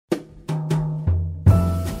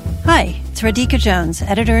It's Radhika Jones,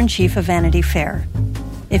 Editor-in-Chief of Vanity Fair.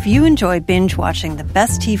 If you enjoy binge-watching the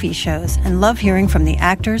best TV shows and love hearing from the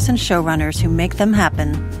actors and showrunners who make them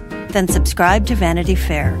happen, then subscribe to Vanity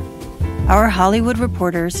Fair. Our Hollywood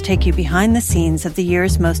reporters take you behind the scenes of the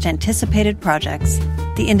year's most anticipated projects,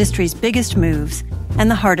 the industry's biggest moves, and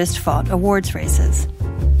the hardest-fought awards races.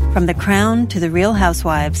 From The Crown to The Real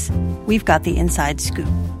Housewives, we've got the inside scoop.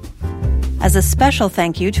 As a special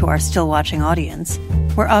thank you to our still-watching audience,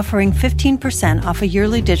 we're offering 15% off a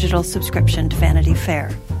yearly digital subscription to Vanity Fair.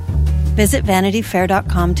 Visit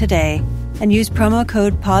vanityfair.com today and use promo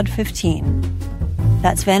code POD15.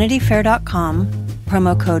 That's vanityfair.com,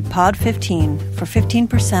 promo code POD15 for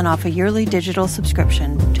 15% off a yearly digital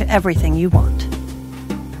subscription to everything you want.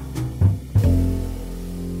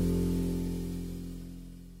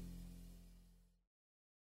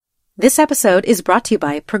 This episode is brought to you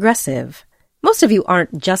by Progressive. Most of you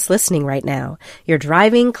aren't just listening right now. You're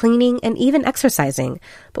driving, cleaning, and even exercising.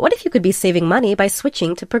 But what if you could be saving money by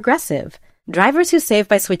switching to Progressive? Drivers who save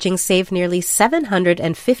by switching save nearly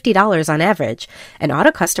 $750 on average, and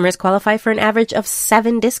auto customers qualify for an average of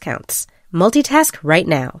 7 discounts. Multitask right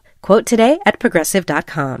now. Quote today at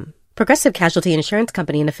Progressive.com. Progressive Casualty Insurance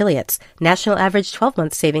Company and Affiliates. National average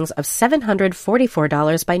 12-month savings of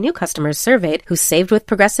 $744 by new customers surveyed who saved with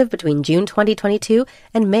Progressive between June 2022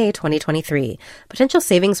 and May 2023. Potential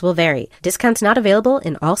savings will vary. Discounts not available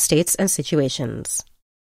in all states and situations.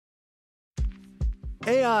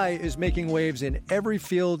 AI is making waves in every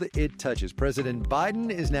field it touches. President Biden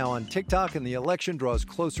is now on TikTok, and the election draws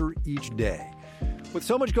closer each day. With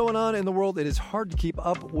so much going on in the world, it is hard to keep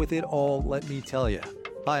up with it all, let me tell you.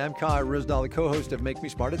 Hi, I'm Kai Rizdal, the co-host of Make Me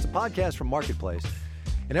Smart. It's a podcast from Marketplace.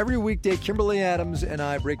 And every weekday, Kimberly Adams and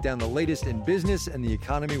I break down the latest in business and the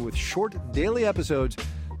economy with short daily episodes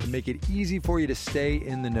to make it easy for you to stay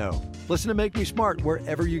in the know. Listen to Make Me Smart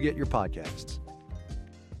wherever you get your podcasts.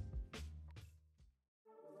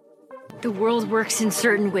 The world works in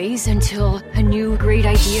certain ways until a new great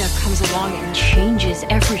idea comes along and changes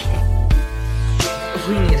everything.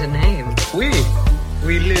 We need a name. We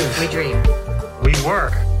live. We dream. We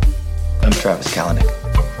work. I'm Travis Kalanick,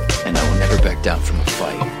 and I will never back down from a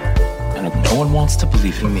fight. And if no one wants to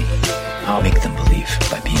believe in me, I'll make them believe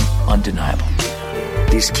by being undeniable.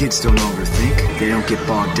 These kids don't overthink. They don't get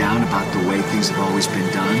bogged down about the way things have always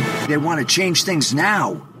been done. They want to change things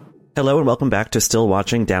now. Hello and welcome back to Still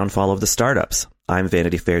Watching Downfall of the Startups. I'm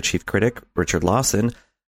Vanity Fair Chief Critic Richard Lawson.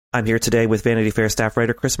 I'm here today with Vanity Fair staff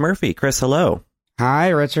writer Chris Murphy. Chris, hello. Hi,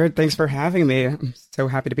 Richard. Thanks for having me. I'm so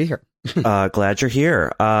happy to be here. Glad you're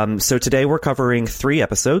here. So today we're covering 3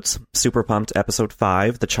 episodes. Super Pumped Episode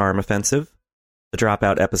 5, The Charm Offensive. The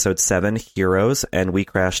Dropout Episode 7, Heroes. And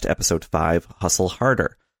WeCrashed Episode 5, Hustle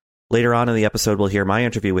Harder. Later on in the episode, we'll hear my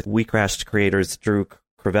interview with WeCrashed creators Drew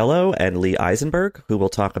Crevello and Lee Eisenberg, who will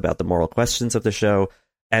talk about the moral questions of the show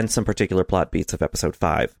and some particular plot beats of Episode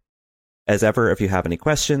 5. As ever, if you have any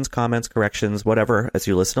questions, comments, corrections, whatever, as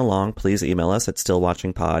you listen along, please email us at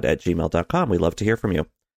stillwatchingpod@gmail.com. We'd love to hear from you.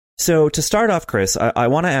 So to start off, Chris, I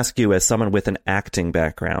want to ask you, as someone with an acting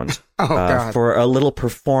background, for a little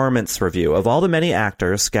performance review. Of all the many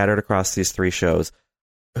actors scattered across these 3 shows,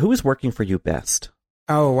 who is working for you best?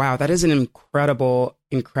 Oh, wow. That is an incredible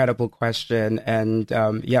question. And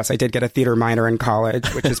yes, I did get a theater minor in college,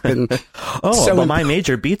 which has been my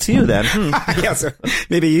major beats you then. Yeah, so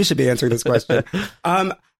maybe you should be answering this question.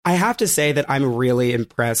 I have to say that I'm really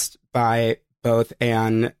impressed by both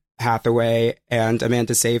Anne Hathaway and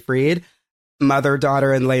Amanda Seyfried. Mother,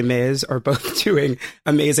 daughter, and Les Mis are both doing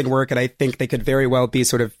amazing work, and I think they could very well be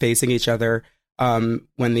sort of facing each other when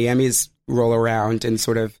the Emmys roll around in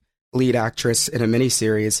sort of lead actress in a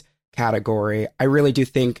miniseries category. I really do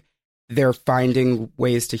think they're finding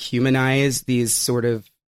ways to humanize these sort of,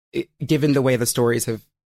 given the way the stories have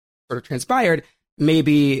sort of transpired,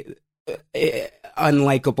 maybe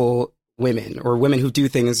unlikable women or women who do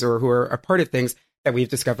things or who are a part of things that we've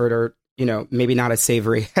discovered are, maybe not as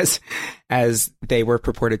savory as they were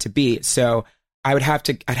purported to be. So I'd have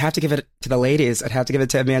to give it to the ladies. I'd have to give it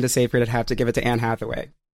to Amanda Seyfried. I'd have to give it to Anne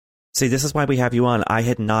Hathaway. See, this is why we have you on. I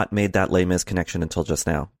had not made that Les Mis connection until just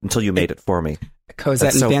now, until you made it for me.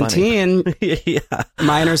 Cosette and Fantine. Yeah.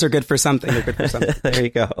 Minors are good for something. They're good for something. There you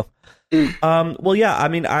go. Well, yeah, I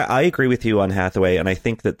mean, I agree with you on Hathaway, and I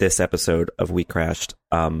think that this episode of WeCrashed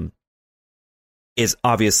is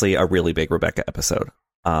obviously a really big Rebekah episode.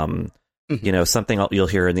 Something you'll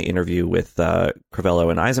hear in the interview with Crevello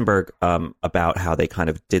and Eisenberg about how they kind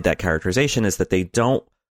of did that characterization is that they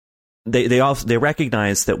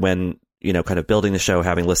recognize that when, kind of building the show,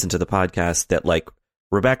 having listened to the podcast, that like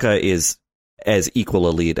Rebekah is as equal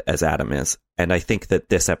a lead as Adam is. And I think that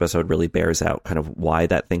this episode really bears out kind of why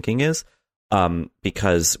that thinking is,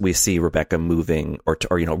 because we see Rebekah moving or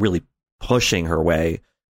really pushing her way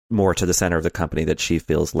more to the center of the company that she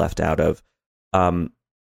feels left out of. I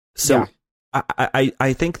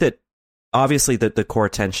think that obviously that the core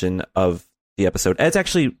tension of the episode, as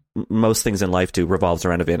actually most things in life do, revolves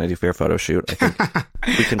around a Vanity Fair photo shoot. I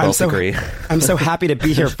think we can both agree. I'm so happy to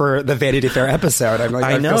be here for the Vanity Fair episode.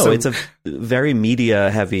 I know it's a very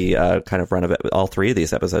media heavy kind of run of it. All three of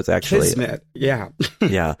these episodes, actually. Kismet. Yeah.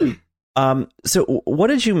 Yeah. So what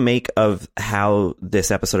did you make of how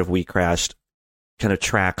this episode of WeCrashed kind of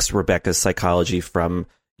tracks Rebekah's psychology from,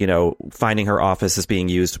 finding her office is being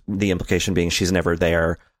used, the implication being she's never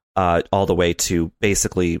there, all the way to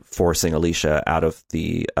basically forcing Alicia out of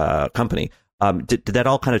the company. Did that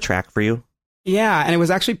all kind of track for you? Yeah, and it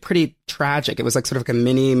was actually pretty tragic. It was like sort of like a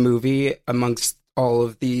mini movie amongst all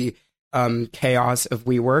of the chaos of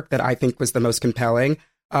WeWork that I think was the most compelling.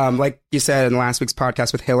 Like you said in last week's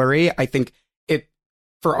podcast with Hillary, I think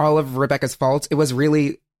for all of Rebekah's faults, it was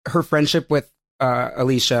really her friendship with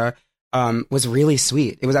Alicia was really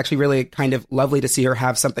sweet. It was actually really kind of lovely to see her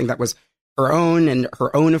have something that was her own and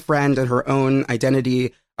her own friend and her own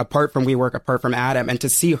identity apart from WeWork, apart from Adam, and to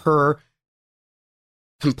see her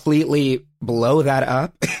completely blow that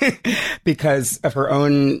up because of her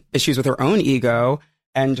own issues with her own ego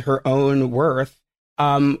and her own worth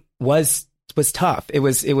was tough.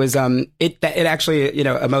 It actually,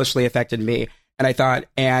 emotionally affected me. And I thought,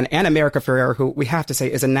 and America Ferrera, who we have to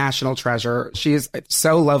say is a national treasure. She is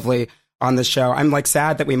so lovely on the show. I'm like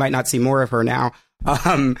sad that we might not see more of her now.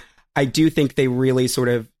 I do think they really sort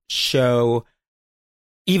of show,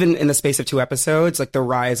 even in the space of 2 episodes, like the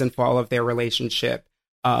rise and fall of their relationship,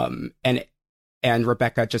 and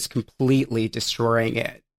Rebekah just completely destroying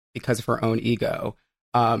it because of her own ego,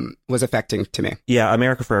 was affecting to me. Yeah,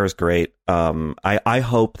 America Ferrera is great. I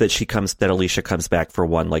hope that Alicia comes back for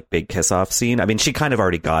one like big kiss off scene. I mean, she kind of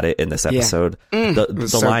already got it in this episode. Yeah. The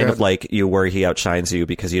so line good. Of like, you worry he outshines you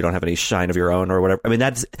because you don't have any shine of your own or whatever. I mean,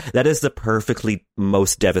 that is the perfectly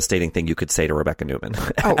most devastating thing you could say to Rebekah Neumann.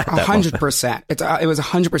 Oh, 100%. It was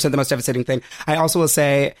 100% the most devastating thing. I also will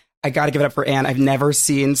say, I got to give it up for Anne. I've never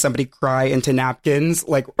seen somebody cry into napkins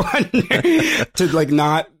like to like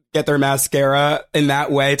not get their mascara in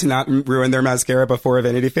that way, to not ruin their mascara before a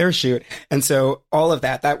Vanity Fair shoot. And so all of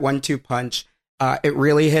that 1-2 punch, it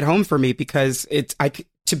really hit home for me because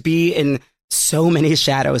to be in so many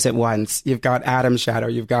shadows at once. You've got Adam's shadow,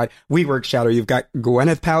 you've got WeWork's shadow, you've got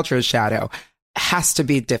Gwyneth Paltrow's shadow. Has to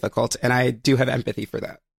be difficult. And I do have empathy for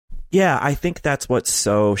that. Yeah, I think that's what's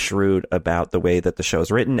so shrewd about the way that the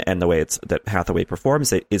show's written and the way that Hathaway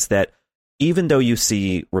performs it, is that even though you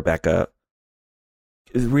see Rebekah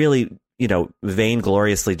really,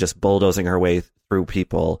 vaingloriously just bulldozing her way through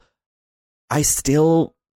people, I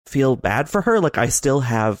still feel bad for her. Like, I still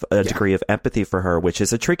have a degree of empathy for her, which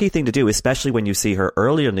is a tricky thing to do, especially when you see her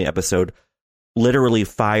earlier in the episode literally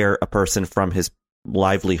fire a person from his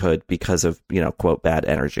livelihood because of, quote, bad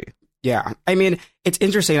energy. Yeah. I mean, it's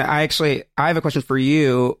interesting. I have a question for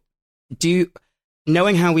you.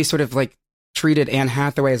 Knowing how we sort of like treated Anne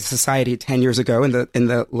Hathaway as a society 10 years ago in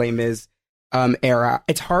the Les Mis era,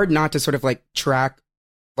 it's hard not to sort of like track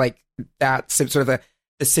like that sort of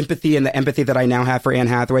the sympathy and the empathy that I now have for Anne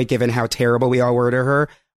Hathaway, given how terrible we all were to her,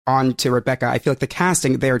 on to Rebekah. I feel like the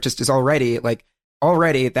casting there just is already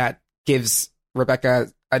that gives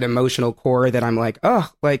Rebekah an emotional core that I'm like,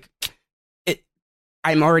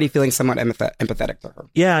 I'm already feeling somewhat empathetic to her.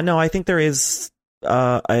 Yeah, no, I think there is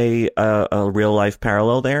a real life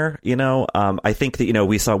parallel there. I think that,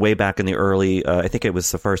 we saw way back in the early, I think it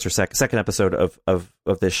was the first or second episode of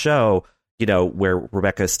this show, where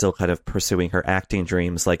Rebekah is still kind of pursuing her acting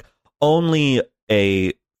dreams. Like, only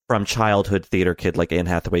a from childhood theater kid like Anne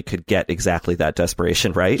Hathaway could get exactly that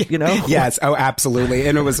desperation, right? Yes. Oh, absolutely.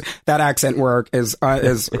 And it was that accent work was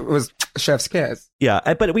chef's kiss. Yeah,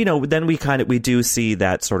 but then we do see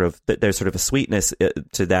that sort of there's sort of a sweetness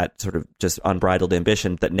to that sort of just unbridled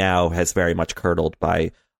ambition that now has very much curdled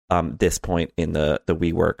by this point in the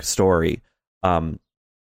WeWork story. And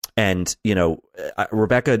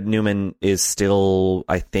Rebekah Neumann is still,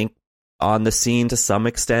 I think, on the scene to some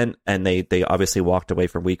extent, and they obviously walked away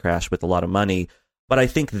from WeCrashed with a lot of money. But I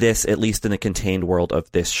think this, at least in the contained world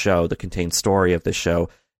of this show, the contained story of this show,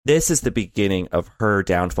 this is the beginning of her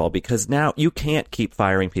downfall, because now you can't keep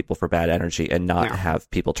firing people for bad energy and not have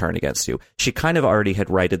people turn against you. She kind of already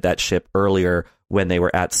had righted that ship earlier when they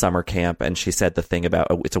were at summer camp, and she said the thing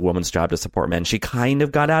about it's a woman's job to support men. She kind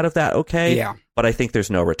of got out of that okay, but I think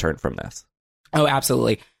there's no return from this. Oh,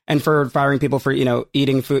 absolutely. and for firing people for,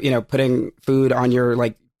 eating food, putting food on your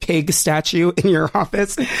like pig statue in your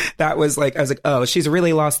office. That was like, I was like, oh, she's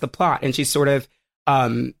really lost the plot. And she's sort of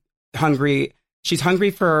hungry. She's hungry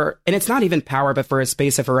for, and it's not even power, but for a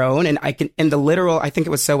space of her own. And I think it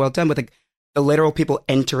was so well done with the literal people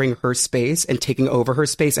entering her space and taking over her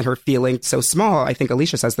space and her feeling so small. I think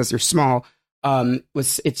Alicia says this, you're small.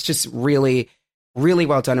 It's just really, really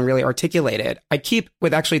well done and really articulated. I keep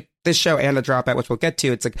with actually this show and The Dropout, which we'll get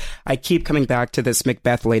to. It's like I keep coming back to this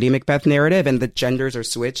Lady Macbeth narrative, and the genders are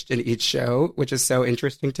switched in each show, which is so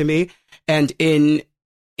interesting to me. And in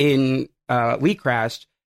WeCrashed,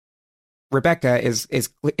 Rebekah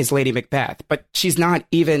is Lady Macbeth, but she's not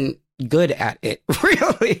even good at it.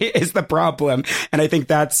 Really, is the problem. And I think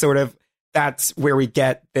that's where we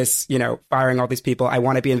get this, firing all these people. I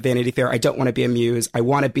want to be in Vanity Fair. I don't want to be a muse. I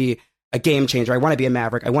want to be a game changer. I want to be a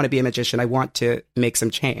maverick. I want to be a magician. I want to make some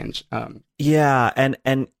change. Yeah,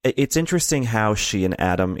 and it's interesting how she and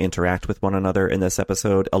Adam interact with one another in this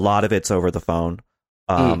episode. A lot of it's over the phone,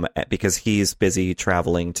 because he's busy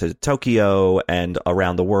traveling to Tokyo and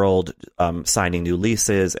around the world, signing new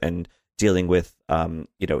leases and dealing with,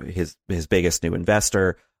 his biggest new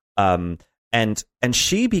investor. And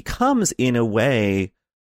she becomes, in a way,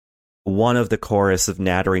 one of the chorus of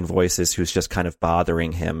nattering voices who's just kind of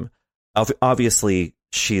bothering him. Obviously,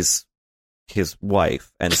 she's his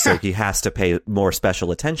wife, and so he has to pay more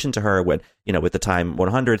special attention to her with the Time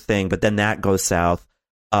 100 thing, but then that goes south.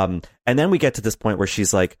 And then we get to this point where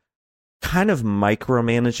she's like kind of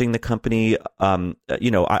micromanaging the company.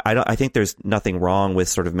 I think there's nothing wrong with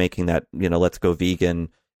sort of making that, let's go vegan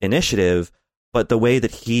initiative, but the way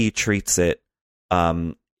that he treats it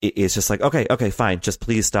is just like, okay, fine, just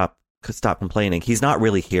please stop complaining. He's not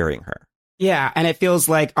really hearing her. Yeah, and it feels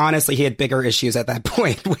like, honestly, he had bigger issues at that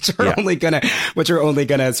point, which are only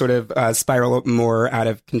gonna sort of spiral more out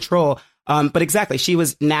of control. But exactly, she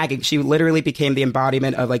was nagging. She literally became the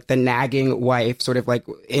embodiment of like the nagging wife, sort of like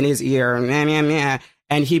in his ear, meh, meh, meh.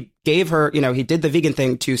 And he gave her, he did the vegan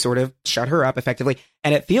thing to sort of shut her up effectively.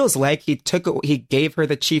 And it feels like he gave her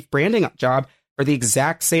the chief branding job for the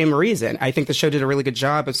exact same reason. I think the show did a really good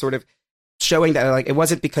job of sort of showing that like it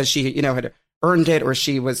wasn't because she, had earned it or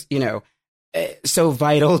she was, so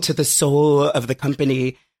vital to the soul of the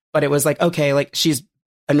company, but it was like, okay, like she's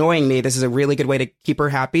annoying me. This is a really good way to keep her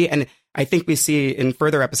happy. And I think we see in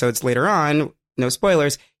further episodes later on, no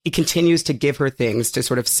spoilers, he continues to give her things to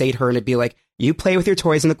sort of sate her and to be like, you play with your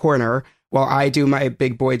toys in the corner while I do my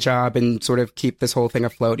big boy job and sort of keep this whole thing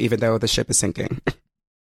afloat, even though the ship is sinking.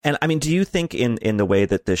 And I mean, do you think in the way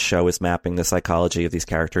that this show is mapping the psychology of these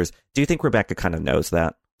characters, do you think Rebekah kind of knows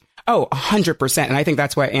that? Oh, 100%. And I think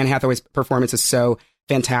that's why Anne Hathaway's performance is so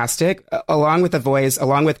fantastic, along with the voice,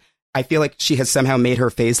 I feel like she has somehow made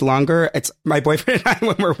her face longer. It's my boyfriend and I,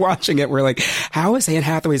 when we're watching it, we're like, how is Anne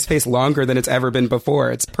Hathaway's face longer than it's ever been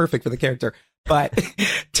before? It's perfect for the character. But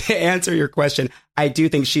to answer your question, I do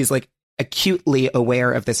think she's like acutely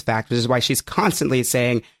aware of this fact, which is why she's constantly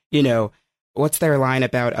saying, what's their line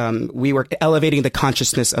about WeWork elevating the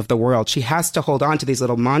consciousness of the world? She has to hold on to these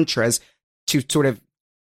little mantras to sort of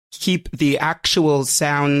keep the actual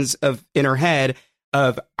sounds in her head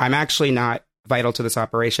of, I'm actually not vital to this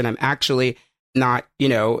operation. I'm actually not,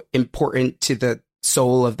 important to the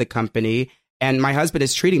soul of the company. And my husband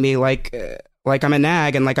is treating me like I'm a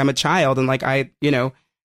nag and like I'm a child and like I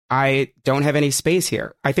don't have any space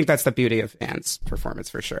here. I think that's the beauty of Anne's performance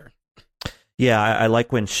for sure. Yeah, I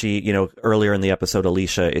like when she, earlier in the episode,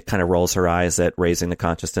 Alicia, it kind of rolls her eyes at raising the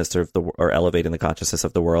consciousness or elevating the consciousness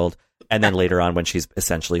of the world. And then later on, when she's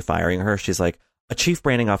essentially firing her, she's like, a chief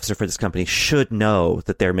branding officer for this company should know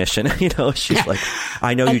that their mission, she's like,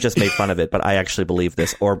 I know you just made fun of it, but I actually believe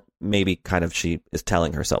this. Or maybe kind of she is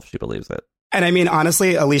telling herself she believes it. And I mean,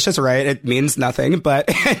 honestly, Alicia's right. It means nothing. But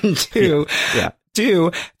two,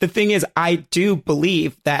 the thing is, I do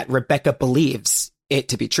believe that Rebekah believes it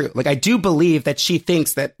to be true. Like, I do believe that she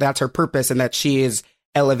thinks that that's her purpose and that she is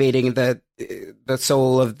elevating the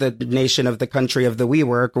soul of the nation, of the country, of the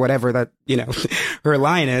WeWork, whatever that, her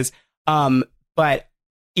line is. But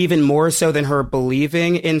even more so than her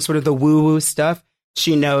believing in sort of the woo-woo stuff,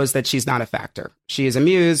 she knows that she's not a factor. She is a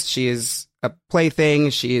muse. She is a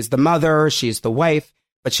plaything. She is the mother. She's the wife,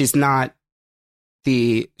 but she's not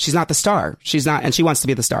the star. She's not, and she wants to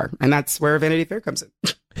be the star. And that's where Vanity Fair comes in.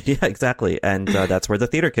 Yeah, exactly. And that's where the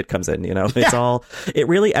theater kit comes in.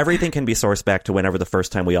 Everything can be sourced back to whenever the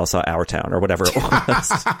first time we all saw Our Town or whatever it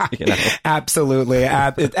was. Absolutely.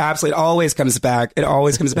 It absolutely always comes back. It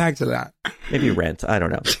always comes back to that. Maybe Rent. I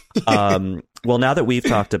don't know. Well, now that we've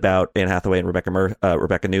talked about Anne Hathaway and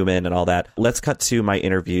Rebekah Neumann and all that, let's cut to my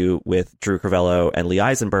interview with Drew Crevello and Lee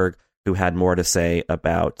Eisenberg, who had more to say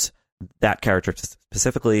about that character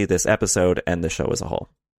specifically, this episode, and the show as a whole.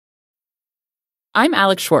 I'm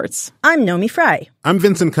Alex Schwartz. I'm Nomi Fry. I'm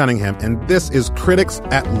Vincent Cunningham, and this is Critics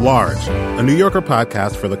at Large, a New Yorker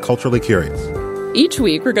podcast for the culturally curious. Each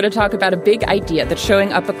week, we're going to talk about a big idea that's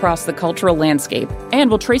showing up across the cultural landscape, and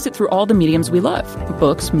we'll trace it through all the mediums we love.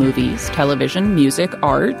 Books, movies, television, music,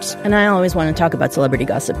 art. And I always want to talk about celebrity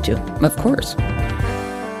gossip, too. Of course.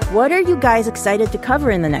 What are you guys excited to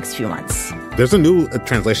cover in the next few months? There's a new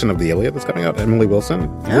translation of the Iliad that's coming out, Emily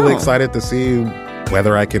Wilson. Really excited to see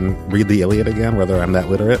whether I can read the Iliad again, whether I'm that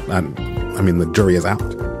literate. I mean, the jury is out.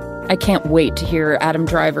 I can't wait to hear Adam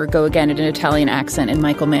Driver go again in an Italian accent in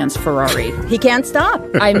Michael Mann's Ferrari. He can't stop.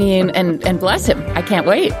 I mean, and bless him. I can't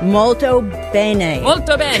wait. Molto bene.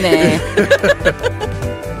 Molto bene.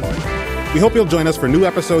 We hope you'll join us for new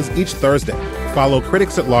episodes each Thursday. Follow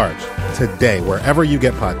Critics at Large today, wherever you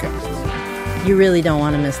get podcasts. You really don't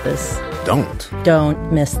want to miss this.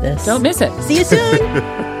 Don't miss this. Don't miss it. See you soon.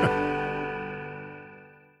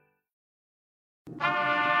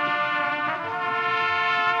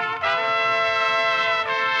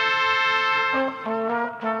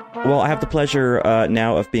 Well, I have the pleasure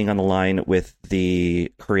now of being on the line with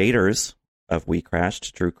the creators of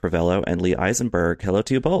WeCrashed, Drew Crevello and Lee Eisenberg. Hello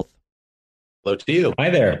to you both. Hello to you.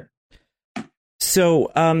 Hi there.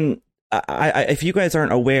 So, if you guys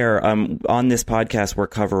aren't aware, on this podcast, we're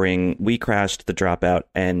covering WeCrashed, The Dropout,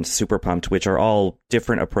 and Super Pumped, which are all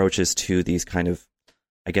different approaches to these kind of,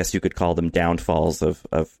 I guess you could call them downfalls of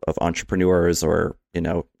entrepreneurs or,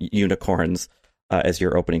 unicorns, as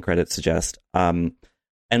your opening credits suggest.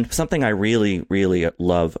 And something I really, really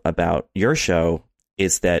love about your show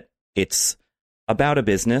is that it's about a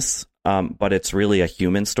business, but it's really a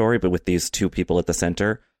human story, but with these two people at the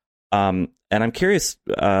center. And I'm curious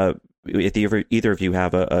if either of you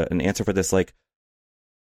have an answer for this. Like,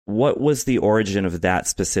 what was the origin of that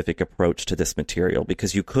specific approach to this material?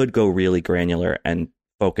 Because you could go really granular and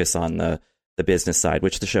focus on the business side,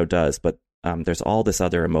 which the show does, but there's all this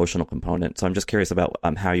other emotional component. So I'm just curious about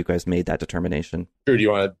how you guys made that determination. Drew, do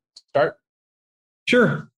you want to start?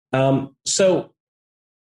 Sure. So,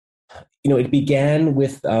 it began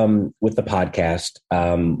with the podcast.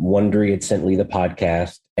 Wondery had sent Lee the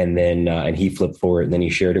podcast, and then and he flipped for it, and then he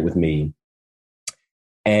shared it with me.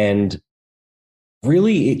 And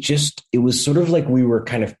really, it was sort of like we were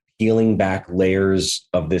kind of peeling back layers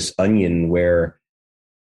of this onion where,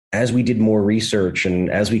 as we did more research and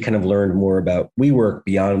as we kind of learned more about WeWork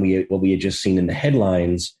beyond what we had just seen in the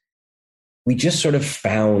headlines, we just sort of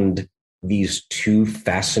found these two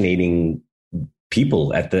fascinating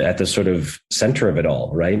people at the sort of center of it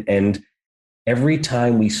all, right? And every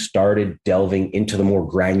time we started delving into the more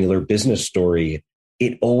granular business story,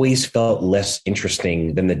 it always felt less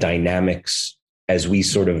interesting than the dynamics as we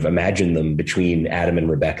sort of imagined them between Adam and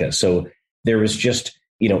Rebekah. So there was just,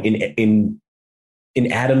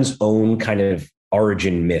 in Adam's own kind of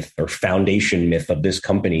origin myth or foundation myth of this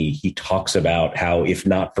company, he talks about how if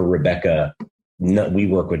not for Rebekah,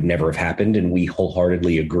 WeWork would never have happened. And we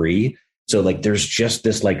wholeheartedly agree. So like, there's just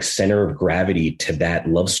this like center of gravity to that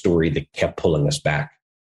love story that kept pulling us back.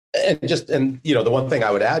 And the one thing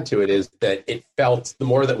I would add to it is that it felt, the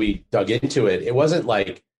more that we dug into it,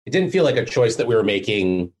 it didn't feel like a choice that we were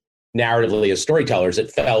making narratively as storytellers.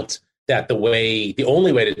 It felt that the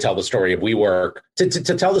only way to tell the story of WeWork, to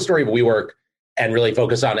tell the story of WeWork and really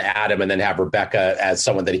focus on Adam and then have Rebekah as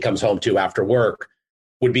someone that he comes home to after work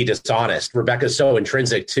would be dishonest. Rebekah's so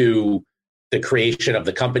intrinsic to the creation of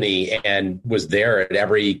the company and was there at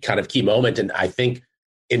every kind of key moment. And I think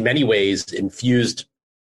in many ways infused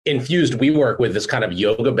WeWork with this kind of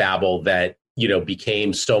yoga babble that,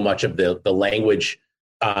 became so much of the language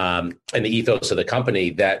and the ethos of the company,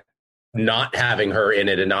 that not having her in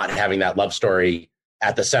it and not having that love story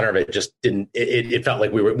at the center of it just didn't. It felt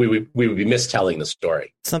like we would be mistelling the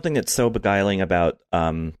story. Something that's so beguiling about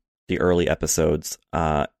the early episodes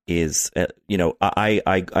is,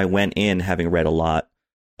 I went in having read a lot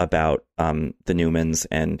about the Neumanns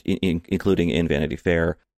and including in Vanity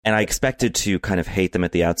Fair, and I expected to kind of hate them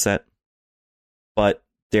at the outset, but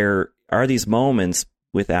there are these moments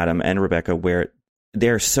with Adam and Rebekah where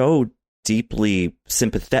they're so deeply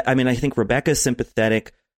sympathetic. I mean, I think Rebekah's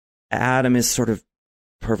sympathetic. Adam is sort of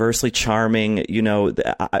perversely charming. You know,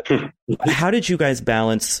 how did you guys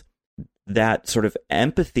balance that sort of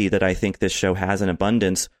empathy that I think this show has in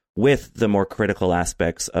abundance with the more critical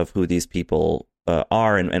aspects of who these people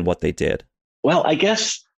are and what they did? Well, I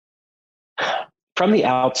guess from the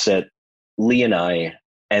outset, Lee and I,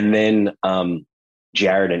 and then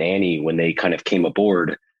Jared and Annie, when they kind of came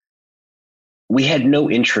aboard, we had no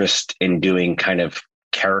interest in doing kind of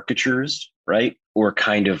caricatures, right? Or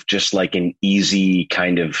kind of just like an easy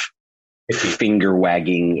kind of finger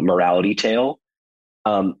wagging morality tale.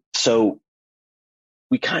 So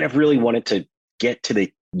we kind of really wanted to get to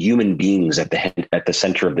the human beings at the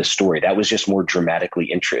center of this story. That was just more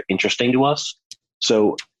dramatically interesting to us.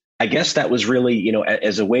 So I guess that was really, you know,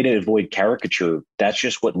 as a way to avoid caricature, that's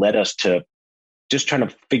just what led us to just trying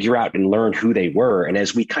to figure out and learn who they were. And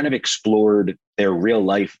as we kind of explored their real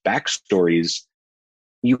life backstories,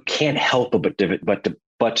 you can't help but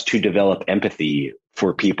to develop empathy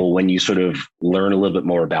for people when you sort of learn a little bit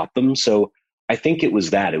more about them. So I think it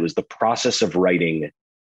was the process of writing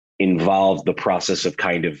involved the process of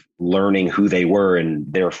kind of learning who they were and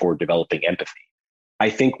therefore developing empathy.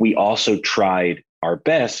 I think we also tried our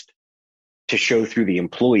best to show through the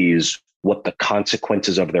employees what the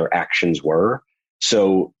consequences of their actions were.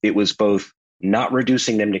 So it was both not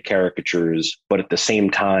reducing them to caricatures, but at the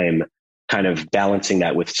same time, kind of balancing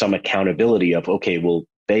that with some accountability of, okay, well,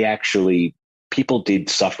 people did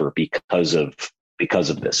suffer because of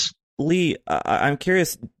this. Lee, I'm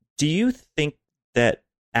curious, do you think that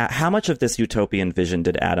how much of this utopian vision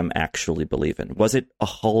did Adam actually believe in? Was it a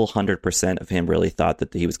whole 100% of him really thought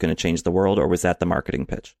that he was going to change the world, or was that the marketing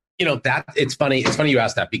pitch? You know, it's funny you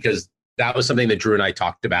asked that, because that was something that Drew and I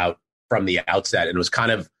talked about from the outset, and it was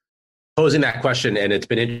kind of posing that question. And it's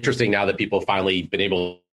been interesting now that people finally been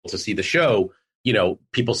able to see the show. You know,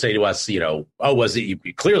 people say to us, you know, oh,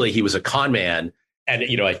 clearly he was a con man. And,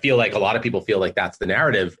 you know, I feel like a lot of people feel like that's the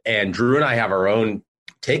narrative, and Drew and I have our own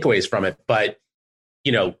takeaways from it. But,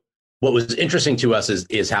 you know, what was interesting to us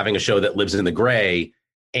is having a show that lives in the gray.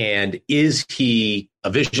 And is he a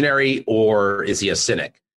visionary, or is he a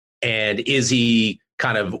cynic? And is he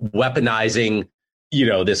kind of weaponizing, you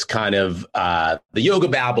know, this kind of the yoga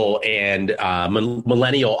babble and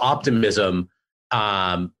millennial optimism,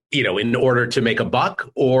 you know, in order to make a buck?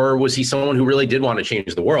 Or was he someone who really did want to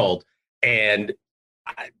change the world? And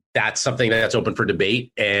that's something that's open for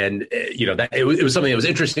debate. And, you know, that it was something that was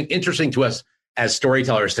interesting to us as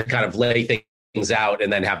storytellers to kind of lay things out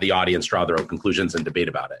and then have the audience draw their own conclusions and debate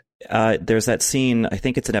about it. There's that scene, I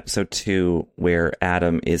think it's in episode 2, where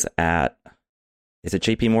Adam is at, is it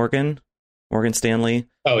JP Morgan Stanley?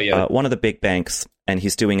 Oh, yeah. One of the big banks, and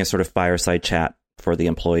he's doing a sort of fireside chat for the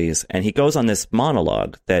employees. And he goes on this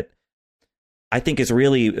monologue that I think is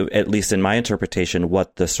really, at least in my interpretation,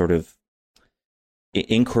 what the sort of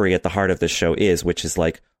inquiry at the heart of this show is, which is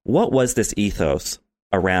like, what was this ethos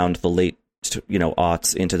around the late, you know,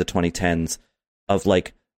 aughts into the 2010s of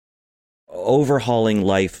like overhauling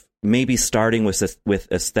life, maybe starting with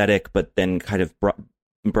aesthetic, but then kind of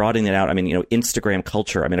broadening it out. I mean, you know, Instagram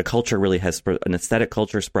culture. I mean, a culture really has an aesthetic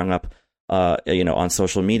culture sprung up, you know, on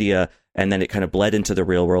social media, and then it kind of bled into the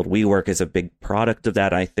real world. WeWork is a big product of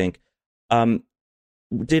that, I think. In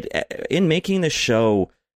making this show,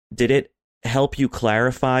 did it help you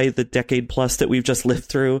clarify the decade plus that we've just lived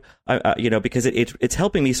through? You know, because it's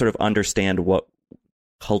helping me sort of understand what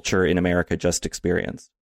culture in America just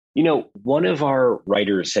experienced. You know, one of our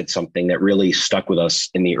writers said something that really stuck with us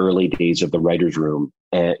in the early days of the writer's room.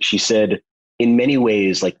 She said, in many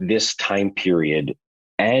ways, like this time period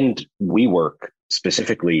and WeWork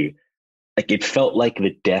specifically, like it felt like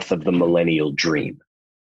the death of the millennial dream.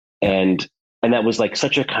 And that was like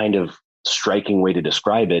such a kind of striking way to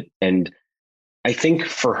describe it. And I think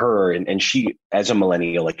for her, and she, as a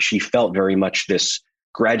millennial, like she felt very much this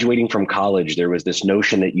graduating from college, there was this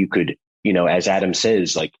notion that you could, you know, as Adam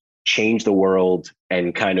says, like change the world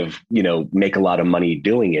and kind of, you know, make a lot of money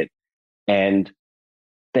doing it. And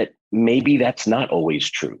that maybe that's not always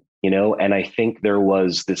true, you know? And I think there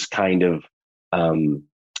was this kind of,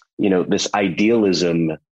 you know, this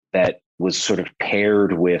idealism that was sort of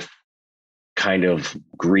paired with kind of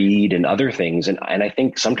greed and other things. And I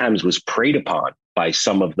think sometimes was preyed upon by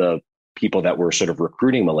some of the people that were sort of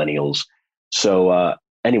recruiting millennials. So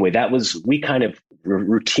anyway, we kind of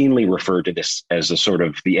routinely refer to this as a sort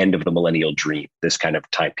of the end of the millennial dream, this kind of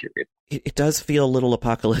time period. It does feel a little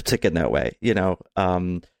apocalyptic in that way, you know,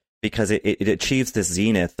 because it achieves this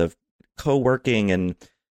zenith of co-working and,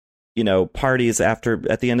 you know, parties at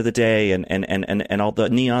the end of the day and all the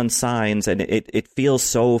neon signs. And it feels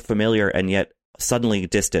so familiar and yet suddenly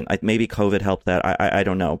distant. Maybe COVID helped that. I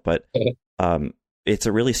don't know. But it's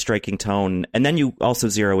a really striking tone. And then you also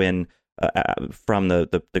zero in from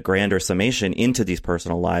the grander summation into these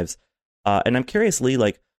personal lives. And I'm curious, Lee,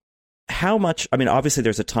 like how much, I mean, obviously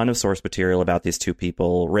there's a ton of source material about these two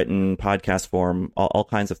people, written, podcast form, all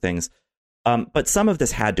kinds of things. But some of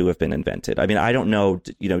this had to have been invented. I mean, I don't know,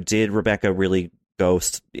 did Rebekah really go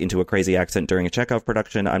into a crazy accent during a Chekhov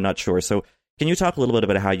production? I'm not sure. So can you talk a little bit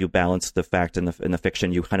about how you balance the fact and the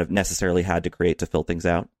fiction you kind of necessarily had to create to fill things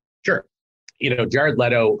out? Sure. Jared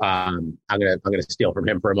Leto, I'm gonna steal from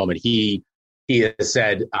him for a moment. He has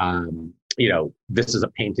said, this is a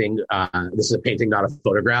painting. This is a painting, not a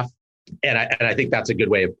photograph. And I think that's a good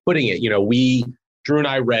way of putting it. Drew and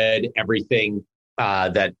I read everything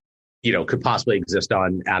that could possibly exist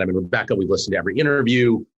on Adam and Rebekah. We've listened to every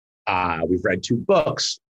interview. We've read 2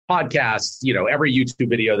 books, podcasts. Every YouTube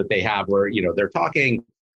video that they have where they're talking.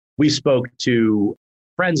 We spoke to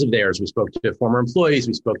friends of theirs. We spoke to former employees.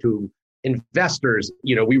 We spoke to investors.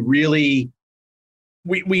 We really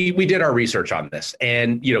we did our research on this,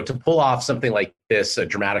 and to pull off something like this, a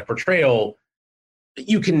dramatic portrayal,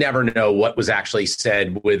 you can never know what was actually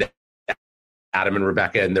said with Adam and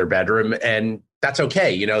Rebekah in their bedroom, and that's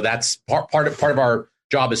okay. That's part of our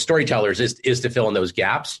job as storytellers is to fill in those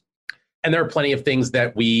gaps. And there are plenty of things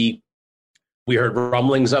that we heard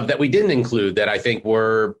rumblings of that we didn't include that I think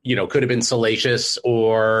were could have been salacious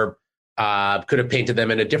or could have painted them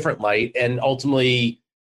in a different light. And ultimately,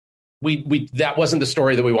 we that wasn't the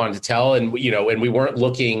story that we wanted to tell. And and we weren't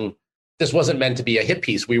looking. This wasn't meant to be a hit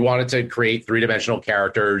piece. We wanted to create 3-dimensional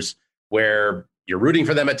characters where you're rooting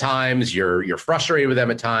for them at times, you're frustrated with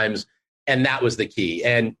them at times, and that was the key.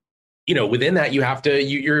 And within that, you have to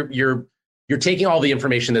you're taking all the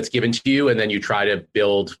information that's given to you, and then you try to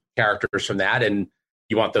build characters from that. And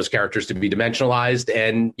you want those characters to be dimensionalized.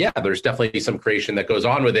 And yeah, there's definitely some creation that goes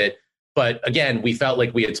on with it. But again, we felt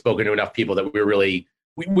like we had spoken to enough people that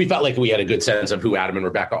we felt like we had a good sense of who Adam and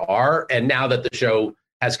Rebekah are. And now that the show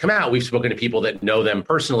has come out, we've spoken to people that know them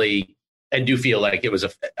personally and do feel like it was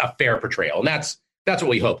a fair portrayal. And that's what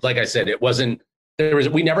we hoped. Like I said,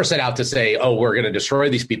 we never set out to say, oh, we're going to destroy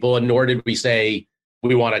these people. And nor did we say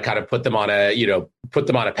we want to kind of put them on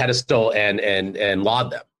a pedestal and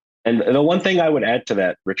laud them. And the one thing I would add to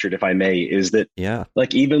that, Richard, if I may, is that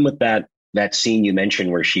like even with that scene you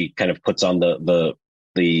mentioned where she kind of puts on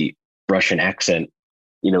the Russian accent,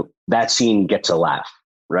 that scene gets a laugh,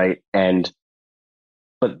 right?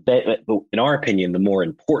 But in our opinion, the more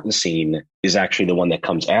important scene is actually the one that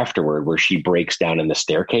comes afterward, where she breaks down in the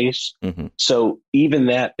staircase. Mm-hmm. So even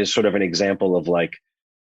that is sort of an example of like,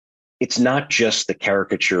 it's not just the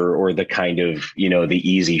caricature or the kind of, the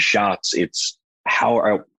easy shots. It's how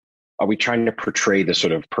are we trying to portray the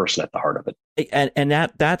sort of person at the heart of it? And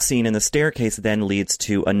that scene in the staircase then leads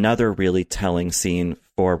to another really telling scene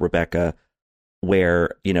for Rebekah,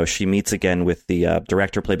 where, she meets again with the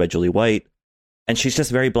director played by Julie White. And she's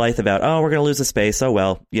just very blithe about, oh, we're going to lose the space. Oh,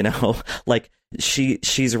 well, like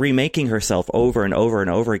she's remaking herself over and over and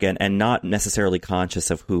over again, and not necessarily conscious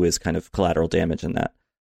of who is kind of collateral damage in that,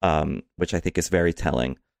 which I think is very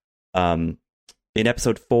telling. In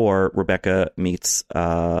episode 4, Rebekah meets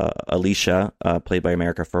Alicia, played by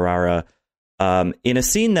America Ferrara, in a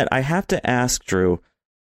scene that I have to ask, Drew,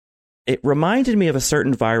 it reminded me of a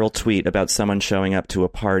certain viral tweet about someone showing up to a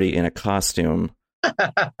party in a costume.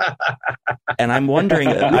 And I'm wondering,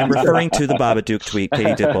 I'm referring to the Babadook tweet,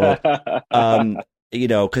 Katie Dipple,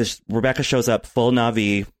 because Rebekah shows up full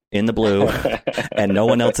Na'vi in the blue, and no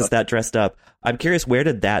one else is that dressed up. I'm curious, where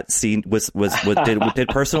did that scene did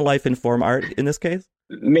personal life inform art in this case?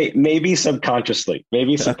 Maybe subconsciously.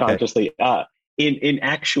 Okay. In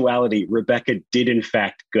actuality, Rebekah did in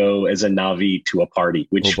fact go as a Na'vi to a party,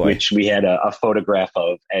 which we had a photograph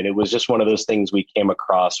of, and it was just one of those things we came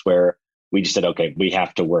across where we just said, okay, we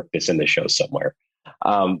have to work this in the show somewhere.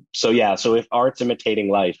 So if art's imitating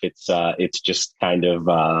life, it's just kind of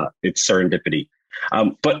it's serendipity.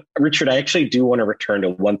 But Richard, I actually do want to return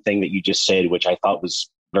to one thing that you just said, which I thought was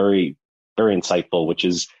very, very insightful, which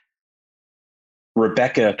is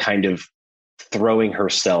Rebekah kind of throwing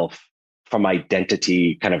herself from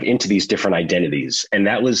identity kind of into these different identities. And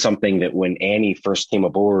that was something that when Annie first came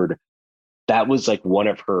aboard, that was like one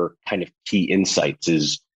of her kind of key insights,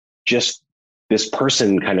 is just this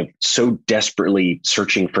person kind of so desperately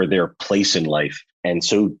searching for their place in life and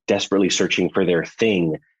so desperately searching for their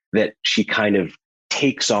thing that she kind of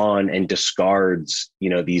takes on and discards,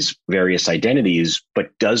 these various identities,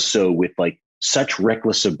 but does so with like such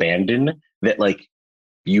reckless abandon that like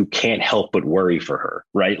you can't help but worry for her,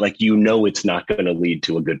 right? Like, it's not going to lead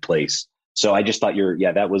to a good place. So I just thought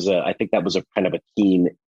I think that was a kind of a keen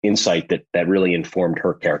insight that really informed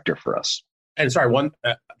her character for us. And sorry,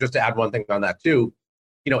 just to add one thing on that too,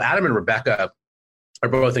 Adam and Rebekah are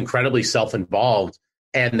both incredibly self-involved,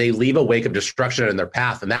 and they leave a wake of destruction in their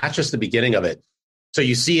path. And that's just the beginning of it. So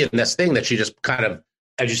you see in this thing that she just kind of,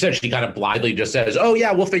 as you said, she kind of blithely just says, oh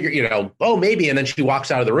yeah, we'll figure, oh, maybe. And then she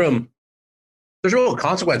walks out of the room. There's a real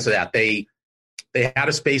consequence to that. They had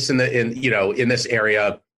a space in this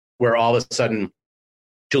area where all of a sudden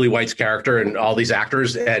Julie White's character and all these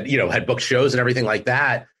actors had booked shows and everything like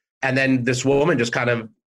that. And then this woman just kind of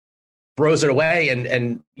throws it away.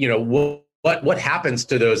 And what happens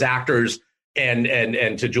to those actors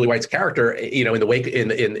and to Julie White's character, in the wake,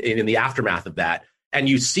 in the aftermath of that. And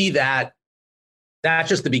you see that that's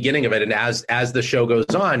just the beginning of it. And as the show goes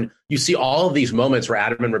on, you see all of these moments where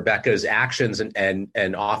Adam and Rebekah's actions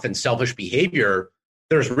and often selfish behavior,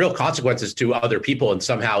 there's real consequences to other people. And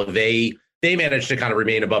somehow they manage to kind of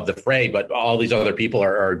remain above the fray, but all these other people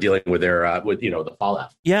are dealing with their the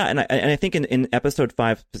fallout. Yeah, and I think in episode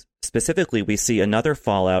 5 specifically, we see another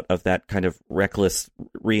fallout of that kind of reckless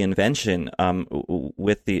reinvention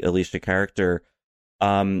with the Alicia character,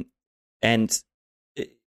 because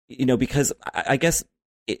I guess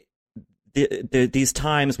these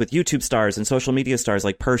times with YouTube stars and social media stars,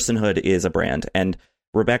 like, personhood is a brand, and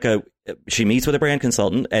Rebekah, she meets with a brand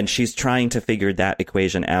consultant and she's trying to figure that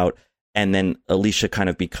equation out. And then Alicia kind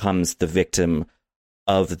of becomes the victim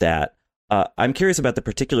of that. I'm curious about the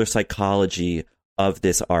particular psychology of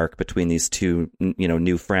this arc between these two,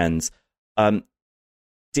 new friends.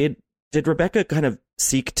 Did Rebekah kind of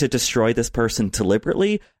seek to destroy this person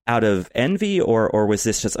deliberately out of envy, or was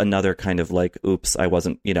this just another kind of like, oops, I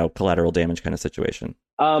wasn't, collateral damage kind of situation?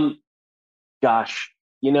 Gosh,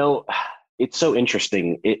 it's so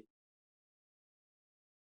interesting.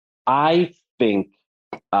 I think.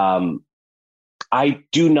 I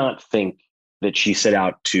do not think that she set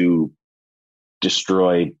out to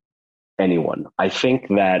destroy anyone. I think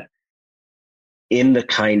that in the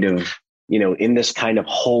kind of, in this kind of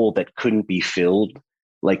hole that couldn't be filled,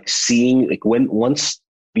 like seeing, like once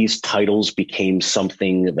these titles became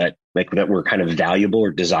something that were kind of valuable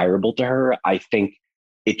or desirable to her, I think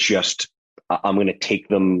it just, I'm going to take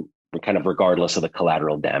them kind of regardless of the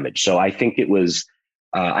collateral damage. So I think it was,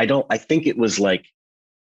 I think it was like,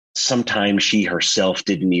 sometimes she herself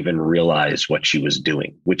didn't even realize what she was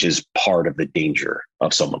doing, which is part of the danger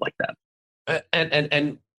of someone like that.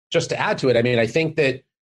 And just to add to it, I mean, I think that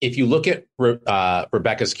if you look at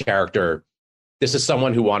Rebekah's character, this is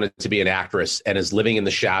someone who wanted to be an actress and is living in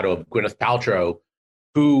the shadow of Gwyneth Paltrow,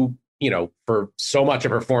 who, for so much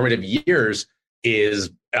of her formative years is,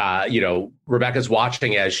 Rebekah's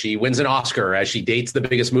watching as she wins an Oscar, as she dates the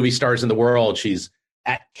biggest movie stars in the world. She's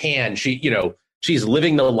at Cannes. She's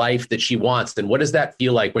living the life that she wants. And what does that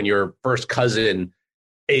feel like when your first cousin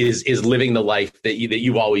is living the life that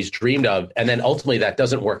you've always dreamed of? And then ultimately that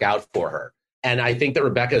doesn't work out for her. And I think that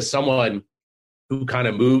Rebekah is someone who kind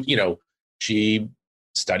of moved, she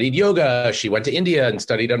studied yoga. She went to India and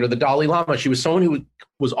studied under the Dalai Lama. She was someone who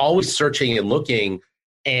was always searching and looking,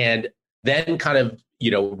 and then kind of,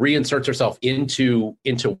 reinserts herself into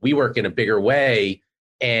WeWork in a bigger way.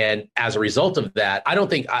 And as a result of that, I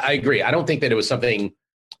agree. I don't think that it was something,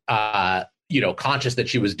 conscious that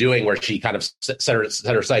she was doing where she kind of set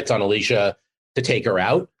her sights on Alicia to take her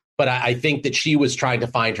out. But I think that she was trying to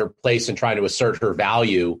find her place and trying to assert her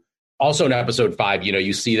value. Also in episode 5,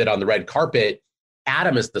 you see that on the red carpet,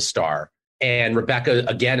 Adam is the star, and Rebekah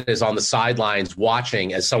again is on the sidelines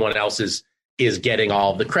watching as someone else is getting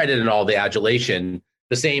all the credit and all the adulation.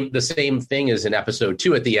 The same thing is in episode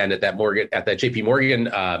 2 at the end at that JP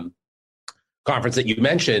Morgan conference that you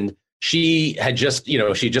mentioned. She had just,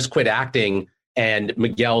 she just quit acting, and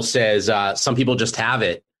Miguel says, some people just have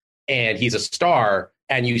it, and he's a star.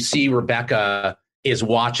 And you see Rebekah is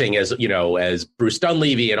watching as Bruce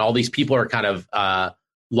Dunleavy and all these people are kind of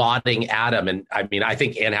lauding Adam. And I mean, I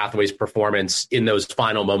think Anne Hathaway's performance in those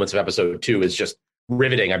final moments of episode 2 is just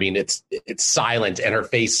riveting. I mean, it's silent, and her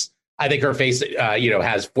face, I think her face,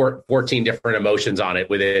 has 14 different emotions on it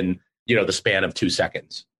within, the span of 2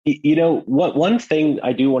 seconds. One thing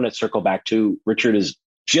I do want to circle back to, Richard, is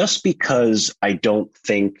just because I don't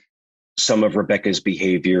think some of Rebekah's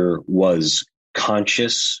behavior was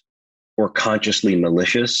conscious or consciously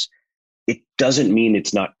malicious, it doesn't mean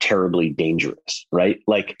it's not terribly dangerous, right?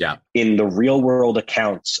 Like in the real world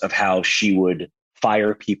accounts of how she would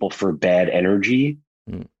fire people for bad energy,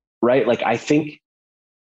 right? Like I think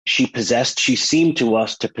she seemed to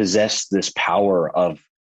us to possess this power of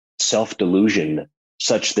self-delusion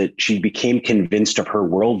such that she became convinced of her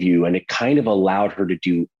worldview, and it kind of allowed her to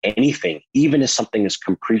do anything, even as something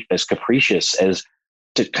as capricious as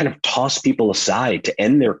to kind of toss people aside, to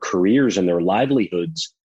end their careers and their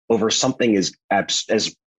livelihoods over something as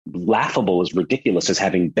laughable, as ridiculous as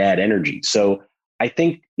having bad energy. So I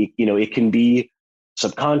think, it can be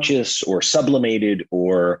subconscious or sublimated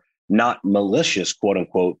or not malicious, quote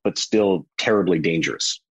unquote, but still terribly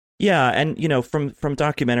dangerous. Yeah, and from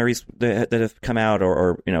documentaries that have come out,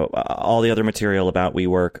 or all the other material about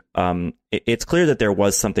WeWork, it's clear that there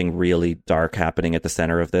was something really dark happening at the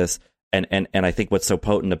center of this, and I think what's so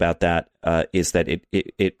potent about that is that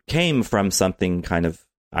it came from something kind of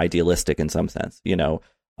idealistic in some sense. I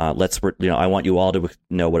want you all to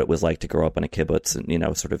know what it was like to grow up in a kibbutz,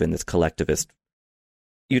 and sort of in this collectivist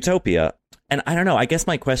utopia. And I don't know, I guess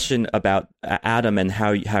my question about Adam and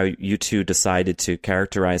how you two decided to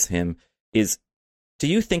characterize him is, do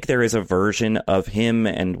you think there is a version of him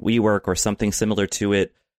and WeWork or something similar to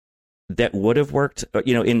it that would have worked,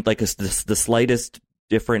 in like the slightest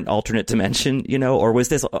different alternate dimension, or was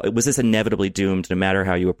this inevitably doomed no matter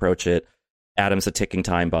how you approach it? Adam's a ticking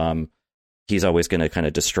time bomb. He's always going to kind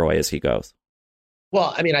of destroy as he goes.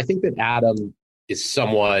 Well, I mean, I think that Adam is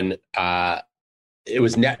someone, it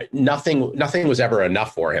was nothing was ever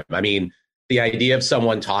enough for him. I mean, the idea of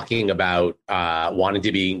someone talking about wanting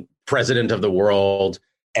to be president of the world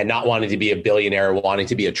and not wanting to be a billionaire, wanting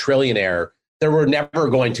to be a trillionaire, there were never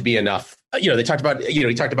going to be enough. They talked about,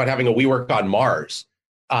 he talked about having a WeWork on Mars.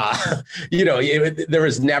 There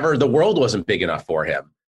was never, the world wasn't big enough for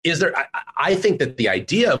him. I think that the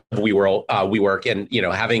idea of WeWork and,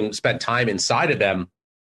 having spent time inside of them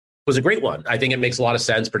was a great one. I think it makes a lot of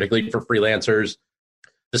sense, particularly for freelancers.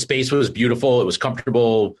 The space was beautiful. It was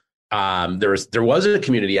comfortable. There was a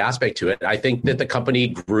community aspect to it. I think that the company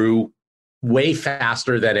grew way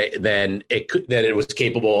faster than it was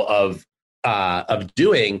capable of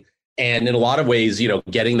doing. And in a lot of ways,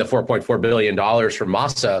 getting the $4.4 billion from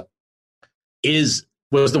Masa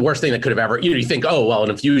was the worst thing that could have ever. You think, oh well, an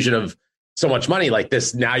infusion of so much money like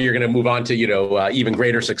this, now you're going to move on to even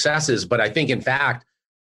greater successes. But I think, in fact,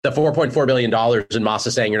 the $4.4 billion in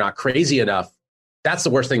Masa saying you're not crazy enough, that's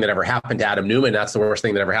the worst thing that ever happened to Adam Neumann. That's the worst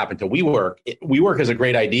thing that ever happened to WeWork. WeWork is a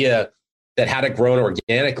great idea that, had it grown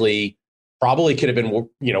organically, probably could have been,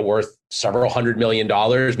 worth several $100 million,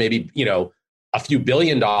 maybe, a few $1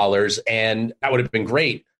 billion, and that would have been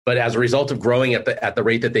great. But as a result of growing at the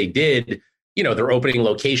rate that they did, they're opening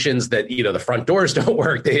locations that, the front doors don't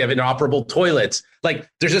work. They have inoperable toilets. Like,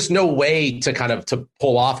 there's just no way to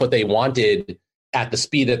pull off what they wanted at the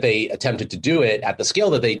speed that they attempted to do it, at the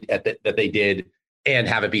scale that they did, and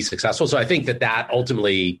have it be successful. So I think that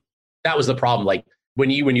ultimately, that was the problem. Like,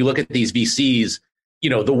 when you look at these VCs,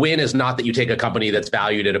 the win is not that you take a company that's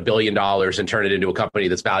valued at $1 billion and turn it into a company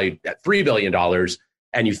that's valued at $3 billion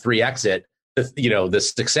and you 3x it. The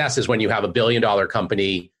success is when you have $1 billion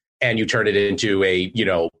company and you turn it into a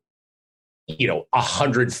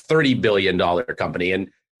 $130 billion company.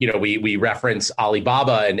 And we reference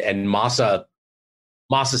Alibaba and Masa's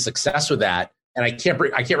success with that. And I can't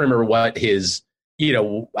remember what his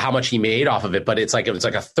how much he made off of it, but it was like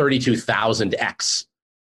a 32,000x.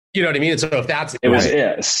 You know what I mean? And so if that's it's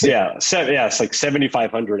like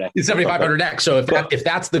 7,500x. It's 7,500x. So if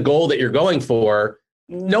that's the goal that you're going for,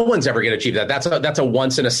 no one's ever going to achieve that. That's a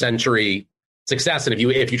once in a century success. And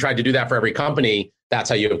if you tried to do that for every company, that's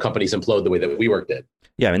how you have companies implode the way that WeWork did.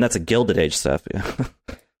 Yeah, I mean, that's a Gilded Age stuff. Yeah.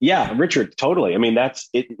 Yeah, Richard, totally. I mean, that's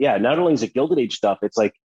it. Yeah, not only is it Gilded Age stuff, it's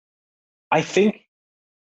like, I think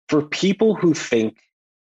for people who think,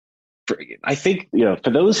 for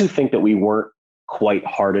those who think that we weren't quite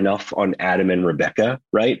hard enough on Adam and Rebekah,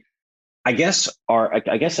 right? I guess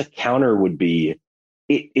a counter would be,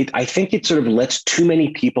 I think it sort of lets too many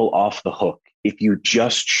people off the hook if you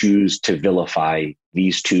just choose to vilify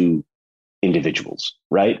these two individuals,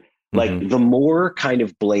 right? Mm-hmm. Like, the more kind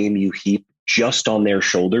of blame you heap just on their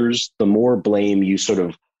shoulders, the more blame you sort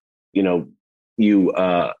of,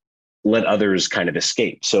 let others kind of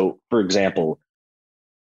escape. So, for example,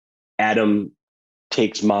 Adam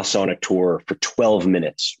takes Masa on a tour for 12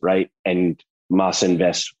 minutes, right? And Masa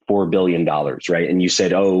invests $4 billion, right? And you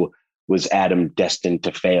said, oh, was Adam destined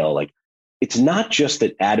to fail? Like, it's not just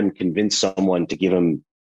that Adam convinced someone to give him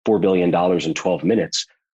 $4 billion in 12 minutes.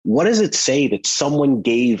 What does it say that someone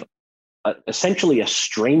gave essentially a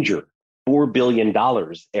stranger $4 billion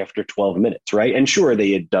after 12 minutes, right? And sure,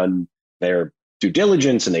 they had done their due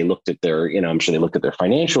diligence and they looked at their, I'm sure they looked at their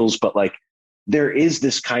financials, but like, there is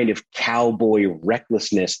this kind of cowboy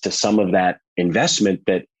recklessness to some of that investment,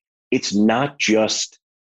 that it's not just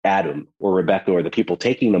Adam or Rebekah or the people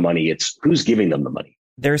taking the money, it's who's giving them the money.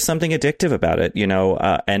 there's something addictive about it,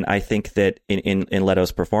 and I think that in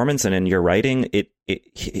Leto's performance and in your writing,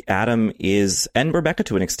 Adam is, and Rebekah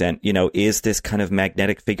to an extent, is this kind of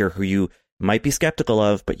magnetic figure who you might be skeptical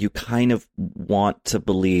of, but you kind of want to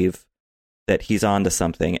believe that he's onto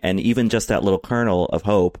something. And even just that little kernel of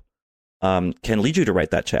hope can lead you to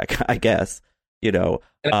write that check, I guess,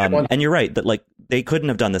 and you're right that like they couldn't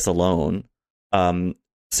have done this alone.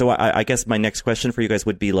 So I guess my next question for you guys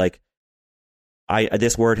would be like,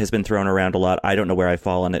 this word has been thrown around a lot. I don't know where I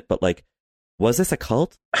fall on it, but like, was this a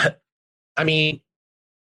cult? I mean,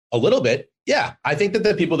 a little bit. Yeah. I think that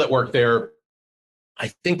the people that work there,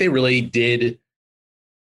 I think they really did.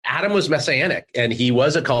 Adam was messianic and he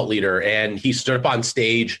was a cult leader, and he stood up on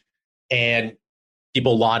stage and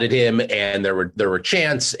people lauded him, and there were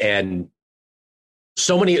chants, and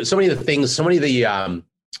so many of the things, so many of the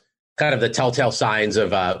kind of the telltale signs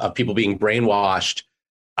of people being brainwashed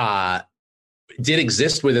did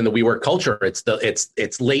exist within the WeWork culture.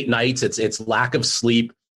 It's late nights, it's lack of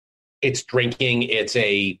sleep, it's drinking, it's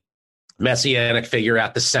a messianic figure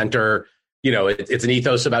at the center. It's an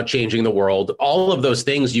ethos about changing the world. All of those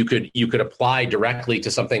things you could apply directly to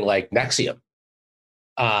something like NXIVM.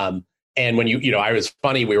 And when I was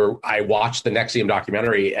funny, I watched the NXIVM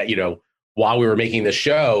documentary, while we were making the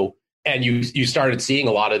show, and you started seeing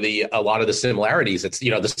a lot of the similarities. It's,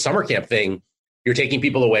 the summer camp thing. You're taking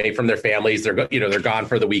people away from their families. They're gone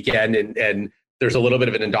for the weekend, and there's a little bit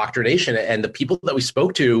of an indoctrination. And the people that we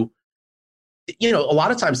spoke to, a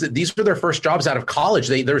lot of times these were their first jobs out of college.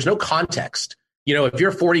 There's no context. If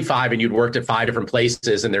you're 45 and you'd worked at 5 different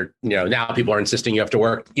places, and now people are insisting you have to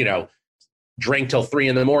work, drink till 3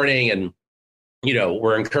 a.m, and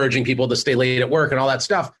we're encouraging people to stay late at work and all that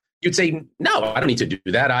stuff. You'd say, no, I don't need to do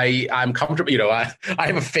that. I'm comfortable. I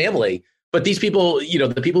have a family. But these people,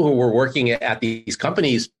 the people who were working at these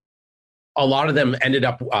companies, a lot of them ended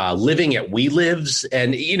up living at We Lives.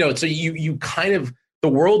 And, so you kind of, the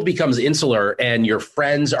world becomes insular, and your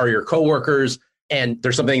friends are your coworkers. And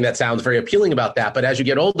there's something that sounds very appealing about that. But as you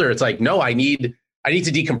get older, it's like, no, I need to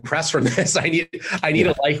decompress from this. I need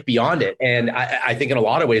a life beyond it. And I think in a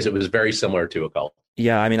lot of ways, it was very similar to a cult.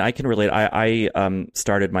 Yeah, I mean, I can relate. I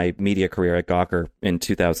started my media career at Gawker in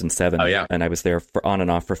 2007. Oh, yeah. And I was there on and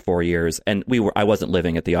off for 4 years. And I wasn't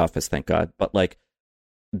living at the office, thank God. But like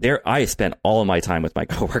I spent all of my time with my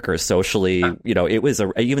coworkers socially. It was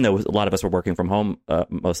even though a lot of us were working from home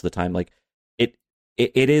most of the time, like it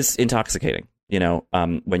is intoxicating.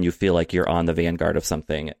 When you feel like you're on the vanguard of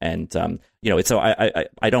something, and it's so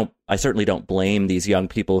I certainly don't blame these young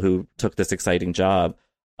people who took this exciting job.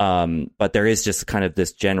 But there is just kind of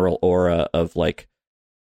this general aura of like,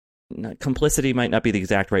 complicity might not be the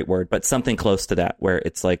exact right word, but something close to that, where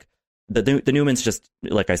it's like the Neumanns just,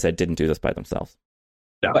 like I said, didn't do this by themselves.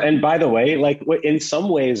 No. And by the way, like in some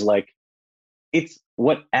ways, like it's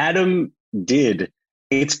what Adam did.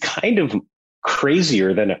 It's kind of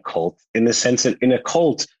crazier than a cult, in the sense that in a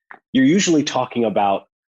cult, you're usually talking about,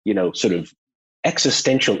 sort of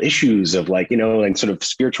existential issues of like, and sort of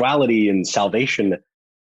spirituality and salvation.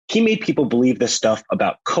 He made people believe this stuff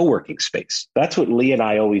about co-working space. That's what Lee and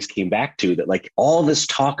I always came back to, that like all this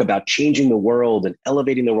talk about changing the world and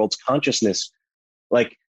elevating the world's consciousness,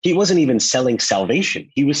 like he wasn't even selling salvation.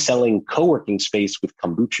 He was selling co-working space with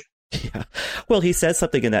kombucha. Yeah. Well, he says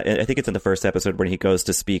something in that, I think it's in the first episode when he goes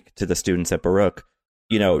to speak to the students at Baruch,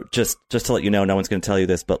 just to let you know, no one's going to tell you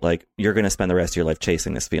this, but like, you're going to spend the rest of your life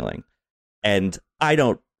chasing this feeling. And I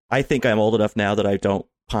think I'm old enough now that I don't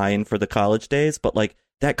pine for the college days, but like,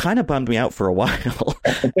 that kind of bummed me out for a while.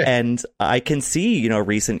 And I can see,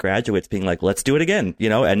 recent graduates being like, let's do it again,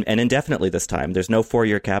 and indefinitely this time. There's no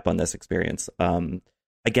 4-year cap on this experience.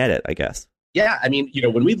 I get it, I guess. Yeah. I mean,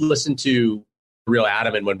 when we listened to Real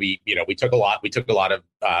Adam, and when we took a lot of,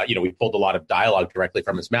 we pulled a lot of dialogue directly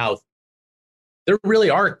from his mouth, there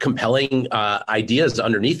really are compelling ideas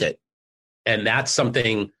underneath it. And that's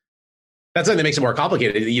something that makes it more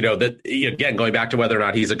complicated. Again, going back to whether or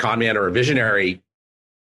not he's a con man or a visionary,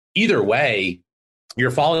 either way,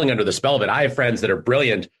 you're falling under the spell of it. I have friends that are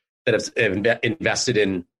brilliant that have invested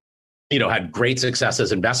in, had great success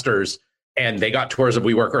as investors, and they got tours of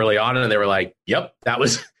WeWork early on, and they were like, "Yep, that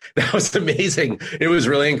was amazing. It was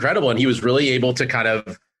really incredible." And he was really able to kind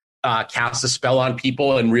of cast a spell on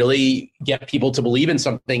people and really get people to believe in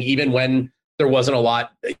something, even when there wasn't a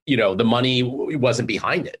lot. The money wasn't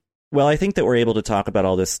behind it. Well, I think that we're able to talk about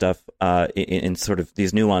all this stuff in sort of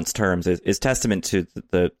these nuanced terms is testament to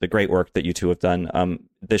the great work that you two have done.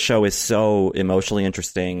 The show is so emotionally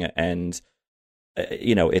interesting, and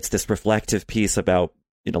it's this reflective piece about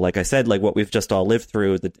like I said, like what we've just all lived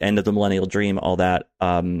through, the end of the millennial dream, all that.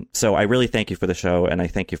 So I really thank you for the show, and I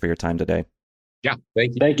thank you for your time today. Yeah,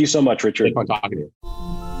 thank you. Thank you so much, Richard. It's fun talking to you.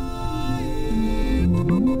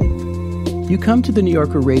 You come to the New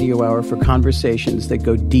Yorker Radio Hour for conversations that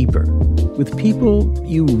go deeper with people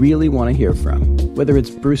you really want to hear from, whether it's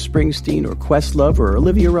Bruce Springsteen or Questlove or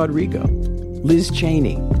Olivia Rodrigo, Liz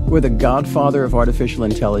Cheney, or the godfather of artificial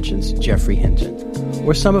intelligence, Jeffrey Hinton,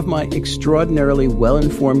 or some of my extraordinarily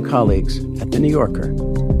well-informed colleagues at The New Yorker.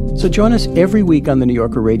 So join us every week on the New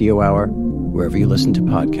Yorker Radio Hour, wherever you listen to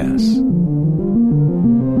podcasts.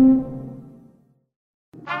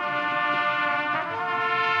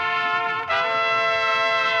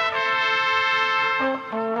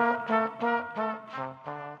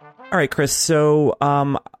 All right, Chris. So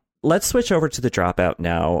let's switch over to the Dropout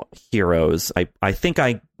now. Heroes. I think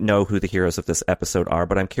I know who the heroes of this episode are,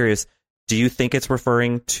 but I'm curious, do you think it's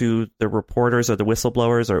referring to the reporters or the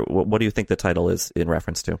whistleblowers, or what do you think the title is in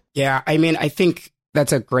reference to? Yeah, I mean, I think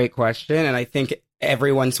that's a great question. And I think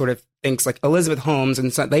everyone sort of thinks like Elizabeth Holmes,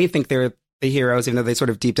 and so they think they're the heroes, even though they sort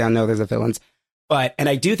of deep down know they're the villains. And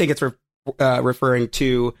I do think it's referring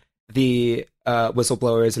to the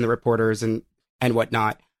whistleblowers and the reporters and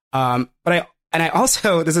whatnot. But I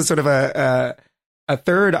also, this is sort of a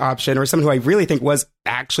third option, or someone who I really think was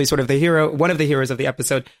actually sort of the hero, one of the heroes of the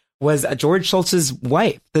episode, was George Schultz's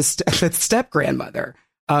wife, the step-grandmother,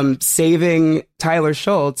 saving Tyler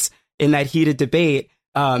Schultz in that heated debate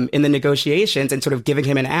in the negotiations and sort of giving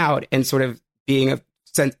him an out and sort of being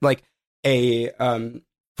a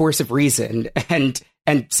force of reason and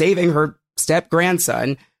saving her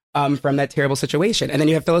step-grandson from that terrible situation. And then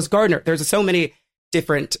you have Phyllis Gardner. There's so many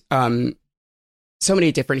different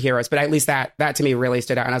heroes, but at least that to me really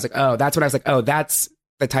stood out. And I was like, that's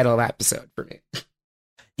the title of that episode for me.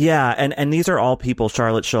 Yeah, and these are all people,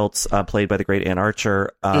 Charlotte Schultz, played by the great Ann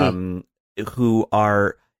Archer, who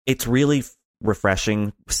are, it's really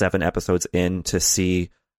refreshing 7 episodes in to see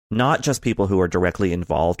not just people who are directly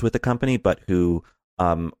involved with the company, but who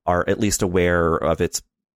are at least aware of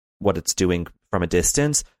what it's doing from a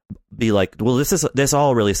distance, be like, well, this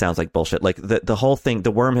all really sounds like bullshit. Like the whole thing, the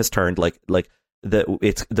worm has turned, like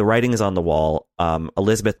the writing is on the wall.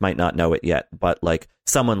 Elizabeth might not know it yet, but like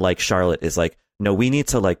someone like Charlotte is like, no, we need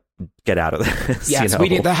to like get out of this. Yes, we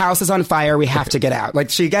need, the house is on fire. We have to get out. Like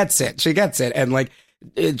she gets it. And like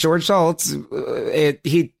George Schultz,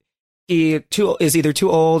 he is either too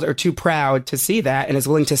old or too proud to see that, and is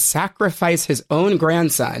willing to sacrifice his own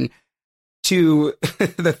grandson to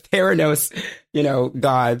the Theranos,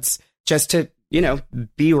 gods, just to,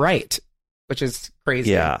 be right, which is crazy.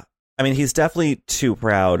 Yeah. I mean, he's definitely too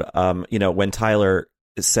proud. When Tyler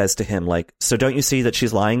says to him, like, so don't you see that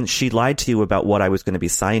she's lying? She lied to you about what I was going to be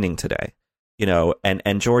signing today,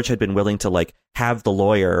 and George had been willing to like have the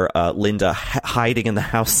lawyer, Linda, hiding in the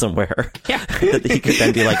house somewhere that he could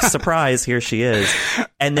then be like, surprise, here she is.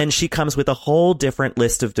 And then she comes with a whole different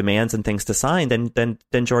list of demands and things to sign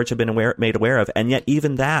than George had been made aware of. And yet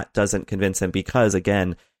even that doesn't convince him, because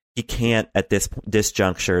again, he can't at this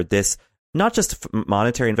juncture, this not just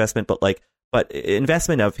monetary investment, but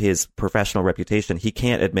investment of his professional reputation, he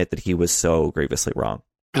can't admit that he was so grievously wrong.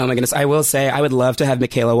 Oh my goodness. I will say, I would love to have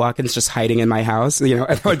Michaela Watkins just hiding in my house.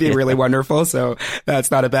 That would be really wonderful. So that's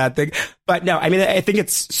not a bad thing. But no, I mean, I think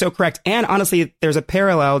it's so correct. And honestly, there's a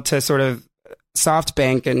parallel to sort of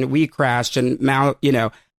SoftBank and WeCrashed and Mao,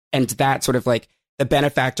 and that sort of like the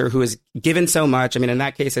benefactor who is given so much. I mean, in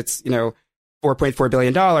that case, it's, $4.4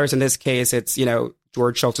 billion. In this case, it's,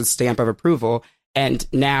 George Schultz's stamp of approval, and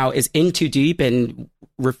now is in too deep and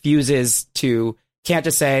refuses to, can't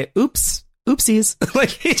just say, oopsies. Like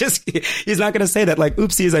he's not going to say that, like,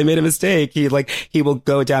 oopsies, I made a mistake. He will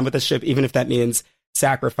go down with the ship, even if that means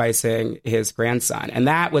sacrificing his grandson. And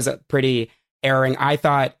that was a pretty airing. I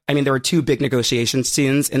thought, I mean, there were 2 big negotiation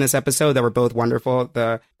scenes in this episode that were both wonderful.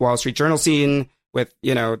 The Wall Street Journal scene with,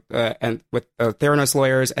 and with the Theranos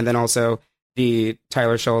lawyers, and then also the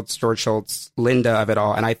Tyler Schultz, George Schultz, Linda of it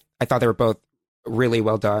all. And I thought they were both really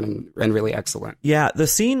well done and really excellent. Yeah, the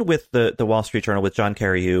scene with the Wall Street Journal with John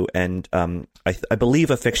Carreyrou and I believe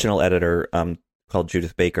a fictional editor called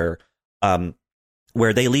Judith Baker,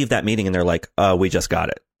 where they leave that meeting and they're like, we just got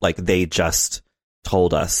it. Like they just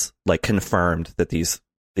told us, like confirmed that these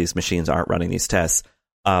machines aren't running these tests.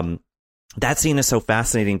 That scene is so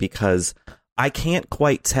fascinating because I can't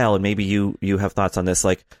quite tell, and maybe you have thoughts on this,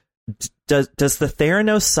 like does the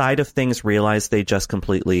Theranos side of things realize they just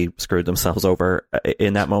completely screwed themselves over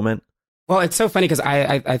in that moment? Well, it's so funny because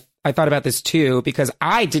I thought about this too, because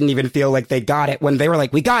I didn't even feel like they got it when they were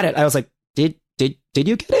like, we got it. I was like, did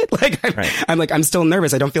you get it? Like, I'm still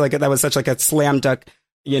nervous. I don't feel like that was such like a slam dunk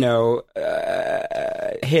hit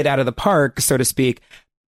out of the park, so to speak.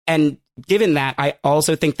 And given that, I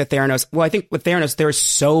also think that Theranos, I think with Theranos, there's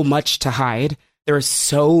so much to hide. There are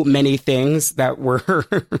so many things that were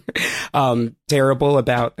terrible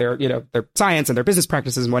about their science and their business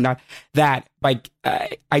practices and whatnot, that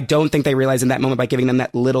I don't think they realized in that moment, by giving them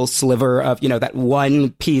that little sliver of, that one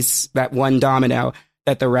piece, that one domino,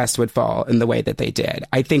 that the rest would fall in the way that they did.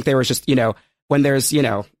 I think there was just, when there's,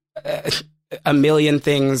 a million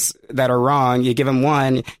things that are wrong, you give them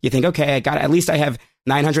one, you think, okay, at least I have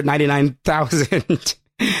 999,000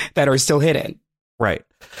 that are still hidden. Right.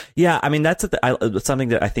 Yeah, I mean, that's something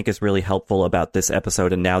that I think is really helpful about this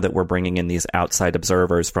episode. And now that we're bringing in these outside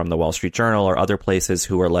observers from the Wall Street Journal or other places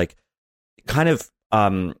who are like kind of,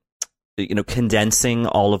 condensing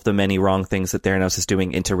all of the many wrong things that Theranos is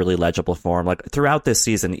doing into really legible form. Like throughout this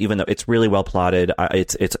season, even though it's really well plotted,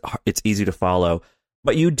 it's easy to follow.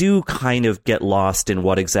 But you do kind of get lost in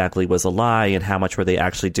what exactly was a lie and how much were they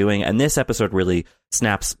actually doing. And this episode really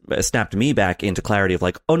snapped me back into clarity of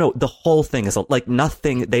like, oh no, the whole thing is like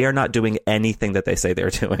nothing. They are not doing anything that they say they're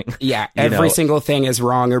doing. Yeah, every single thing is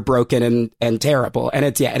wrong or broken and terrible. And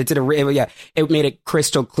it made it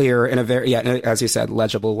crystal clear in a very, as you said,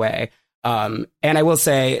 legible way. And I will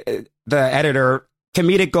say the editor,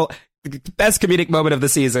 best comedic moment of the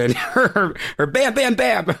season, her bam, bam,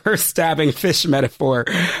 bam, her stabbing fish metaphor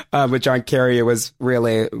with John Kerry was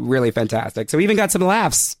really, really fantastic. So we even got some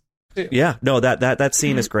laughs. Yeah, no, that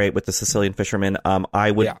scene is great with the Sicilian fisherman. I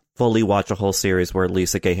would fully watch a whole series where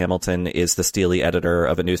Lisa Gay Hamilton is the steely editor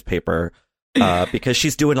of a newspaper because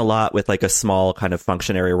she's doing a lot with like a small kind of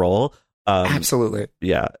functionary role. Absolutely.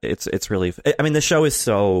 Yeah, it's really, I mean, the show is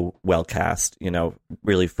so well cast,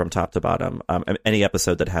 really from top to bottom. Any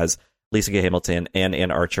episode that has Lisa Gay Hamilton and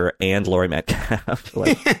Ann Archer and Laurie Metcalf.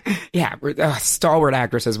 Yeah, stalwart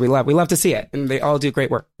actresses. We love to see it, and they all do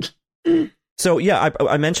great work. So yeah,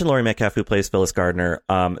 I mentioned Laurie Metcalf, who plays Phyllis Gardner.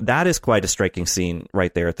 That is quite a striking scene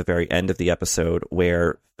right there at the very end of the episode,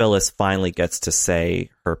 where Phyllis finally gets to say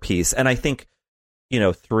her piece, and I think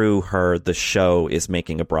through her, the show is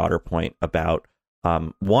making a broader point about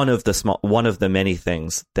one of the many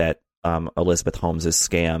things that Elizabeth Holmes's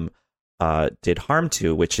scam did harm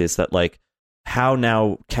to, which is that like, how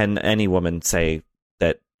now can any woman say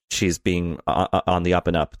that she's being on the up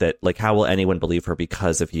and up, that like, how will anyone believe her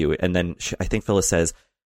because of you? And then I think Phyllis says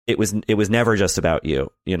it was never just about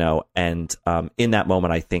you, and in that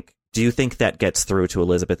moment, I think, do you think that gets through to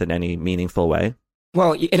Elizabeth in any meaningful way?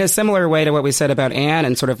 Well, in a similar way to what we said about Anne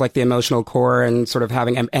and sort of like the emotional core and sort of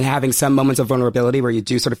having some moments of vulnerability where you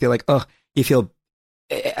do sort of feel like, you feel,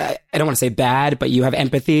 I don't want to say bad, but you have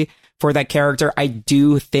empathy for that character. I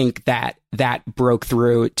do think that broke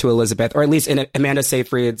through to Elizabeth, or at least in Amanda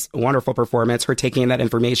Seyfried's wonderful performance, her taking in that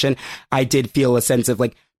information. I did feel a sense of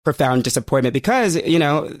like profound disappointment because,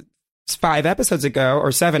 5 episodes ago,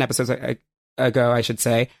 or 7 episodes ago, I should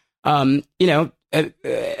say,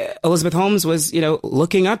 Elizabeth Holmes was,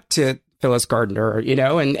 looking up to Phyllis Gardner,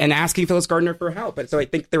 and asking Phyllis Gardner for help. And so I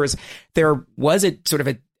think there was a sort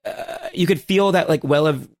of you could feel that like well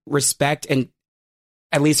of respect, and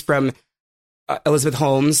at least from Elizabeth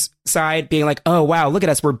Holmes' side, being like, oh, wow, look at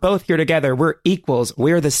us. We're both here together. We're equals.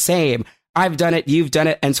 We're the same. I've done it. You've done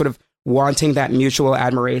it. And sort of wanting that mutual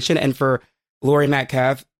admiration. And for Laurie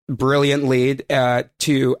Metcalf, brilliant lead as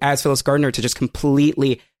Phyllis Gardner, to just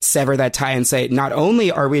completely sever that tie and say, not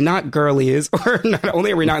only are we not girlies, or not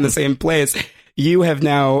only are we not in the same place, you have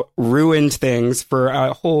now ruined things for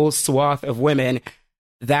a whole swath of women.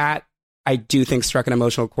 That I do think struck an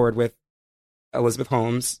emotional chord with Elizabeth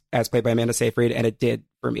Holmes, as played by Amanda Seyfried, and it did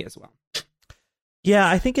for me as well. Yeah,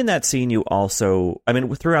 I think in that scene you also,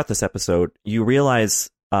 throughout this episode, you realize,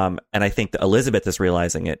 and I think that Elizabeth is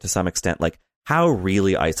realizing it to some extent, like how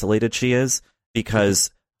really isolated she is,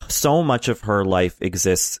 because so much of her life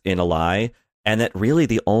exists in a lie, and that really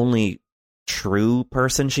the only true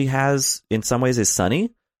person she has in some ways is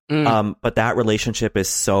Sonny. But that relationship is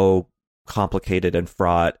so complicated and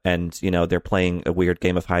fraught, and they're playing a weird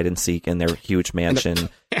game of hide and seek in their huge mansion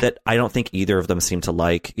that I don't think either of them seem to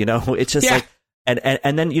like. It's just like,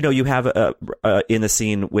 and then you have in the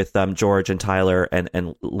scene with George and Tyler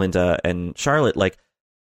and Linda and Charlotte, like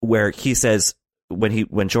where he says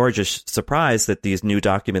when George is surprised that these new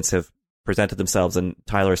documents have presented themselves and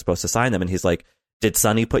Tyler is supposed to sign them, and he's like, did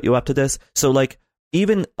Sonny put you up to this? So like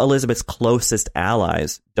even Elizabeth's closest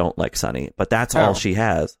allies don't like Sonny, but that's all she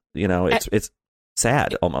has. It's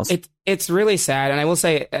sad almost. It's really sad. And I will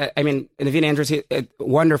say, Naveen Andrews,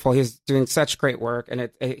 wonderful. He's doing such great work, and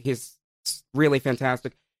he's really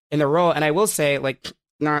fantastic in the role. And I will say, like,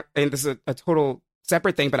 this is a total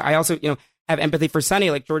separate thing, but I also, have empathy for Sonny,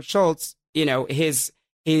 like George Schultz, you know, his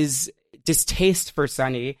distaste for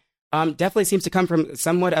Sonny definitely seems to come from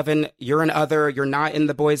somewhat of an you're an other, you're not in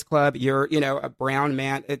the boys club, you're, you know, a brown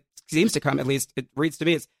man. It seems to come, at least it reads to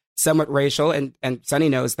me, as somewhat racial, and Sonny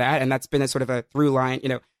knows that, and that's been a sort of a through line. You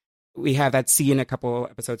know, we have that scene a couple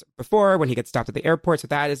episodes before when he gets stopped at the airport, so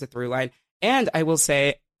that is a through line. And I will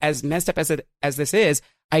say, as messed up as this is,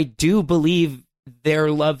 I do believe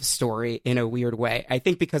their love story in a weird way. I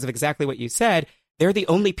think because of exactly what you said, they're the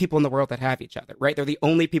only people in the world that have each other, right? They're the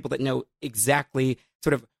only people that know exactly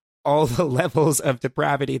sort of all the levels of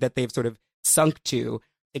depravity that they've sort of sunk to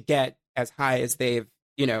get as high as they've,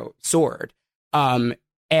 you know, soared.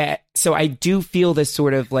 So I do feel this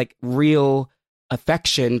sort of like real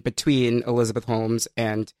affection between Elizabeth Holmes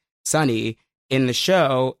and Sonny in the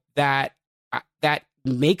show that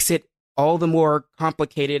makes it all the more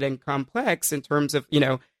complicated and complex in terms of, you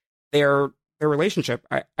know, their relationship.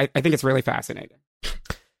 I think it's really fascinating.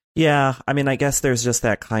 Yeah, I mean, I guess there's just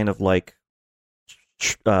that kind of like,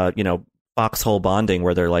 you know, foxhole bonding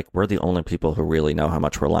where they're like, we're the only people who really know how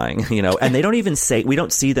much we're lying, you know, and they don't even say, we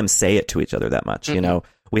don't see them say it to each other that much. You know,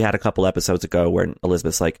 we had a couple episodes ago where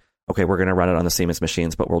Elizabeth's like, okay, we're going to run it on the Siemens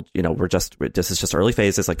machines, but this is just early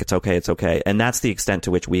phases. Like, it's okay. And that's the extent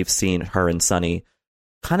to which we've seen her and Sonny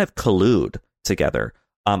kind of collude together.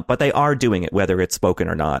 But they are doing it, whether it's spoken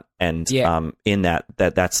or not. And in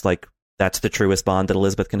that's the truest bond that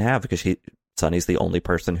Elizabeth can have, because Sonny's the only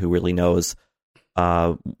person who really knows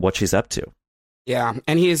what she's up to. Yeah.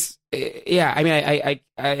 And I mean,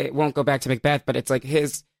 I won't go back to Macbeth, but it's like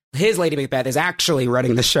his Lady Macbeth is actually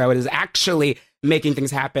running the show. It is actually making things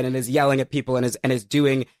happen and is yelling at people and is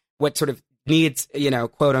doing what sort of needs, you know,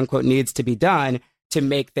 quote unquote, needs to be done to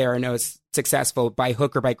make Theranos successful by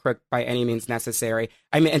hook or by crook, by any means necessary.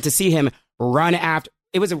 I mean, and to see him run after,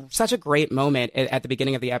 it was such a great moment at the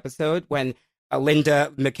beginning of the episode when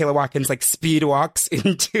Linda Michaela Watkins like speed walks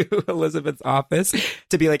into Elizabeth's office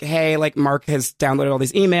to be like, hey, like Mark has downloaded all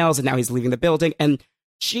these emails and now he's leaving the building. And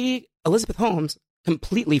Elizabeth Holmes,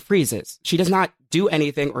 completely freezes. She does not do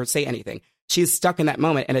anything or say anything. She's stuck in that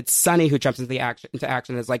moment. And it's Sonny who jumps into action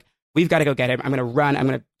and is like, we've got to go get him. I'm going to run. I'm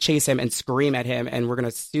going to chase him and scream at him. And we're going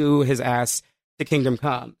to sue his ass to kingdom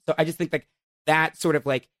come. So I just think like that sort of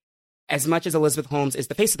like, as much as Elizabeth Holmes is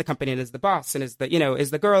the face of the company and is the boss and is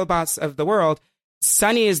the girl boss of the world,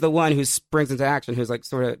 Sonny is the one who springs into action, who's like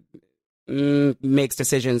sort of makes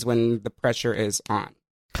decisions when the pressure is on.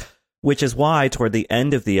 Which is why toward the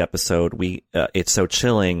end of the episode, it's so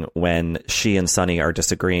chilling when she and Sonny are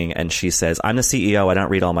disagreeing and she says, I'm the CEO. I don't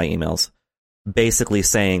read all my emails. Basically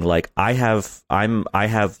saying like, I have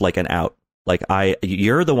like an out, like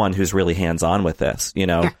you're the one who's really hands on with this, you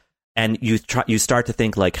know? Yeah. And you start to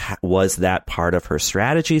think like, was that part of her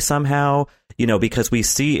strategy somehow? You know, because we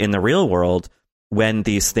see in the real world when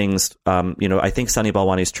these things, you know, I think Sonny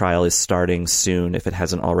Balwani's trial is starting soon, if it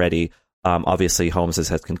hasn't already. Obviously, Holmes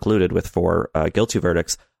has concluded with 4 guilty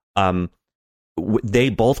verdicts. They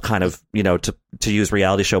both kind of, you know, to use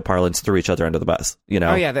reality show parlance, threw each other under the bus. You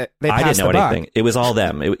know, they I didn't know anything. It was all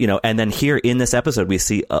them. You know, and then here in this episode, we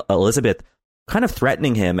see Elizabeth kind of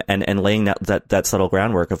threatening him and laying that subtle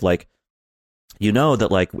groundwork of like, you know,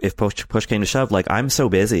 that like if push came to shove, like I'm so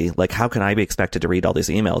busy, like how can I be expected to read all these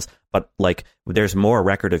emails? But like there's more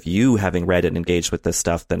record of you having read and engaged with this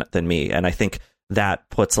stuff than me. And I think that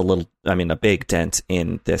puts a big dent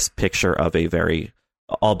in this picture of a very,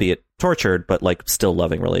 albeit tortured, but like still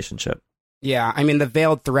loving relationship. Yeah. I mean, the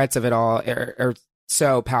veiled threats of it all are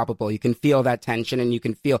so palpable. You can feel that tension and you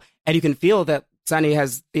can feel that Sonny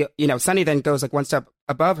Sonny then goes like one step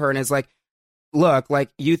above her and is like, look, like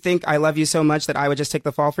you think I love you so much that I would just take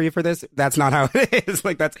the fall for you for this? That's not how it is.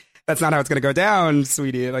 Like that's not how it's going to go down,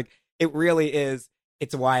 sweetie. Like it really is.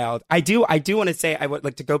 It's wild. I do want to say I would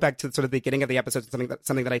like to go back to sort of the beginning of the episode.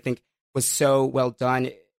 Something that I think was so well done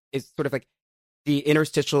is sort of like the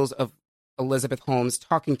interstitials of Elizabeth Holmes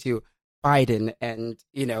talking to Biden and,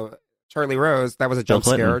 you know, Charlie Rose. That was a jump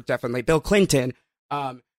scare, definitely. Bill Clinton.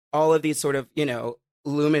 All of these sort of, you know,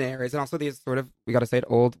 luminaries and also these sort of, we got to say it,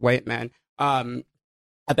 old white men.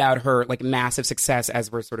 About her like massive success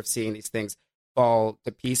as we're sort of seeing these things fall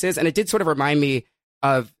to pieces. And it did sort of remind me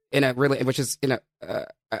of a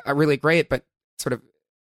really great but sort of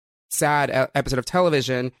sad episode of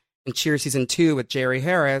television in Cheers season 2 with Jerry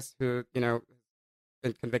Harris, who, you know,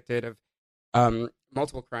 been convicted of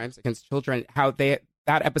multiple crimes against children. How that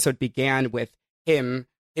episode began with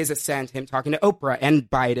his ascent, him talking to Oprah and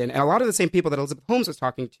Biden and a lot of the same people that Elizabeth Holmes was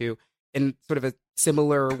talking to in sort of a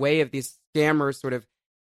similar way of these scammers sort of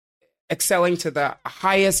excelling to the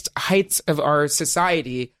highest heights of our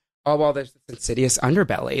society all while there's this insidious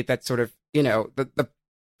underbelly that sort of,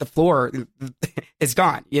 the floor is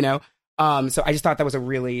gone, So I just thought that was a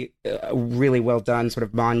really well done sort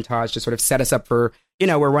of montage to sort of set us up for,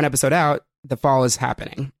 we're one episode out, the fall is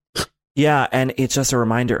happening. Yeah, and it's just a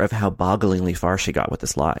reminder of how bogglingly far she got with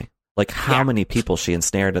this lie. Like how many people she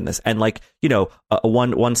ensnared in this. And like,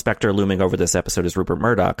 one specter looming over this episode is Rupert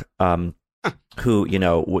Murdoch, who,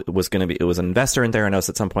 was going to be, it was an investor in Theranos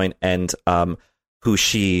at some point, and who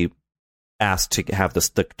she asked to have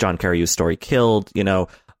the John Carreyrou story killed,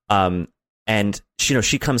 and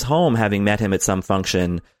she comes home having met him at some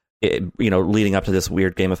function, leading up to this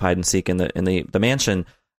weird game of hide and seek in the mansion,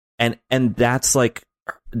 and that's like,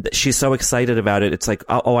 she's so excited about it. It's like,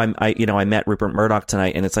 I met Rupert Murdoch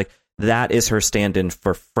tonight, and it's like that is her stand-in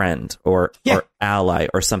for friend or ally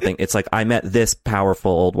or something. It's like, I met this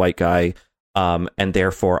powerful old white guy, and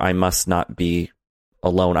therefore I must not be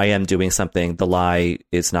alone. I am doing something. The lie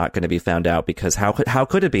is not going to be found out, because how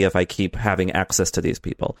could it be if I keep having access to these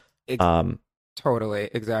people? Totally,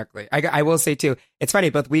 exactly. I will say too, it's funny,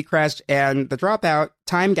 both WeCrashed and the Dropout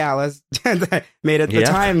Time Galas made it.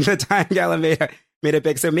 The Time Gala made it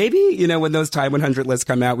big. So maybe, when those Time 100 lists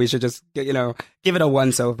come out, we should just, give it a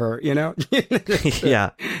once over, yeah,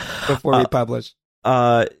 before we publish.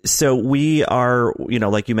 So we are,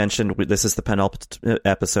 like you mentioned, this is the penultimate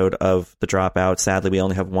episode of The Dropout. Sadly, we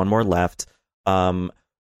only have one more left.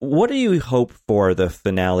 What do you hope for the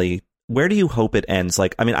finale? Where do you hope it ends?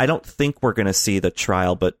 Like, I mean, I don't think we're going to see the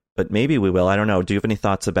trial, but maybe we will. I don't know. Do you have any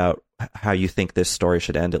thoughts about how you think this story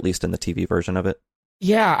should end, at least in the TV version of it?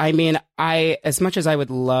 Yeah, I mean, as much as I would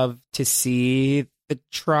love to see the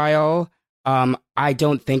trial, I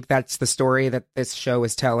don't think that's the story that this show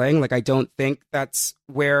is telling. Like, I don't think that's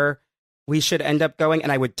where we should end up going.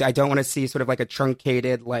 And I don't want to see sort of like a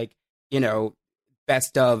truncated, like,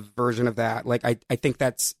 best of version of that. Like, I think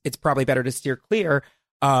it's probably better to steer clear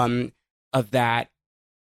of that.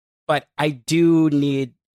 But I do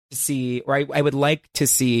need to see, or I would like to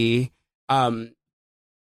see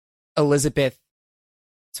Elizabeth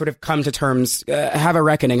sort of come to terms, have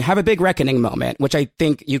a big reckoning moment, which I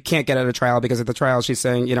think you can't get at a trial, because at the trial she's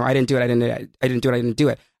saying, I didn't do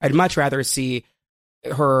it. I'd much rather see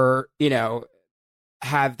her,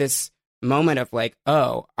 have this moment of like,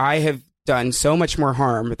 oh, I have done so much more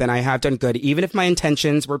harm than I have done good, even if my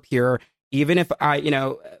intentions were pure, even if I,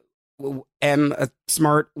 am a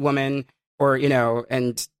smart woman, or,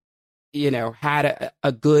 and, had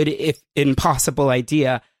a good, if impossible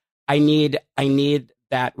idea. I need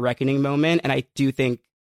that reckoning moment, and I do think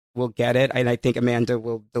we'll get it, and I think Amanda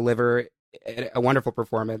will deliver a wonderful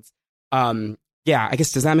performance. Yeah, I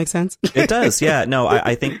guess, does that make sense? It does. Yeah, no,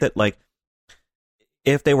 I think that, like,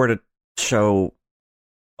 if they were to show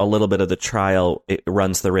a little bit of the trial, it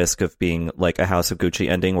runs the risk of being like a House of Gucci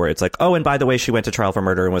ending, where it's like, oh, and by the way, she went to trial for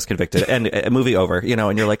murder and was convicted, and a movie over,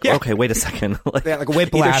 and you're like, okay, wait a second, like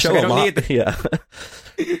whiplash. Show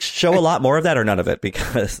show a lot more of that or none of it,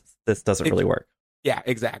 because this doesn't really work. Yeah,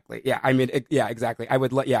 exactly. Yeah, I mean, exactly. I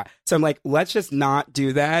would So I'm like, let's just not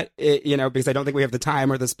do that, because I don't think we have the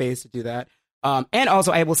time or the space to do that. And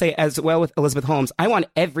also, I will say as well with Elizabeth Holmes, I want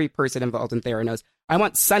every person involved in Theranos. I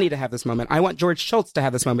want Sonny to have this moment. I want George Schultz to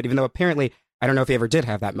have this moment, even though apparently, I don't know if he ever did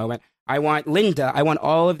have that moment. I want Linda. I want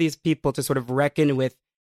all of these people to sort of reckon with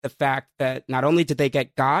the fact that not only did they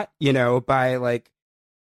get got, by like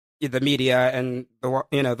the media and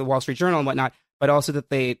the Wall Street Journal and whatnot, but also that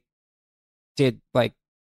they did like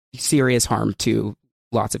serious harm to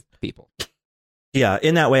lots of people. Yeah,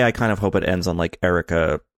 in that way, I kind of hope it ends on like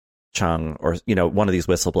Erica Chung or one of these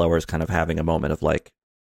whistleblowers kind of having a moment of like,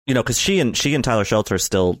 because she and Tyler Schultz are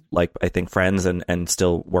still like, I think, friends and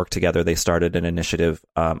still work together. They started an initiative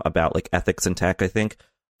about like ethics in tech, I think.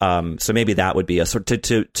 So maybe that would be a sort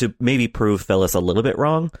to maybe prove Phyllis a little bit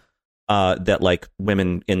wrong, that like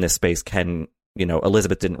women in this space can,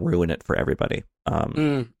 Elizabeth didn't ruin it for everybody.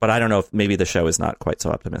 But I don't know if maybe the show is not quite so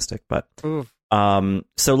optimistic, but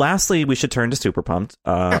so lastly, we should turn to Super Pumped,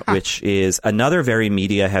 which is another very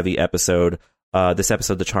media heavy episode. This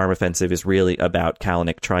episode, The Charm Offensive, is really about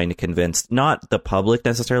Kalanick trying to convince not the public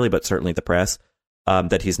necessarily, but certainly the press,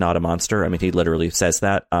 that he's not a monster. I mean, he literally says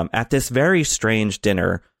that at this very strange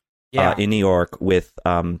dinner in New York with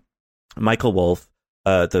Michael Wolff,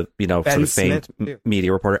 the sort of famed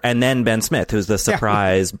media reporter, and then Ben Smith, who's the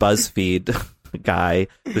surprise BuzzFeed guy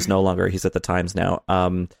who's no longer, he's at the Times now.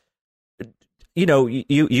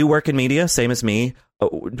 You work in media, same as me.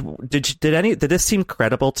 Did this seem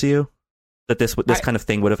credible to you, that this kind of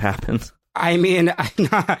thing would have happened? I mean,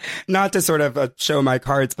 not to sort of show my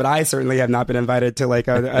cards, but I certainly have not been invited to like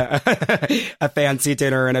a fancy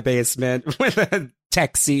dinner in a basement with a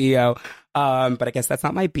tech CEO. But I guess that's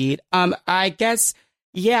not my beat. I guess,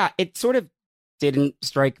 yeah, it sort of didn't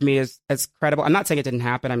strike me as credible. I'm not saying it didn't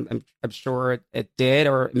happen. I'm sure it did,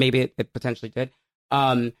 or maybe it potentially did.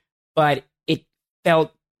 But it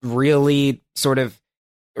felt really sort of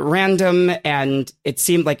random, and it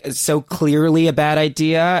seemed like so clearly a bad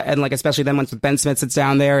idea. And like, especially then once Ben Smith sits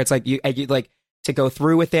down there, it's like you like to go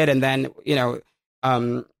through with it, and then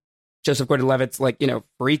Joseph Gordon-Levitt's like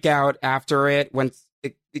freak out after it once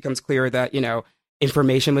it becomes clear that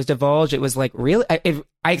information was divulged. It was like, really?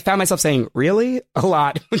 I found myself saying really a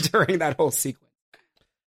lot during that whole sequence.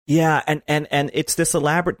 Yeah, and it's this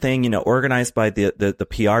elaborate thing, organized by the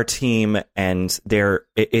PR team, and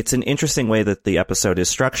it's an interesting way that the episode is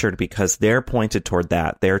structured, because they're pointed toward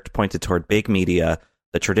that. They're pointed toward big media,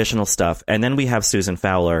 the traditional stuff, and then we have Susan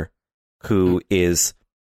Fowler, who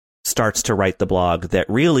starts to write the blog that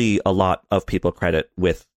really a lot of people credit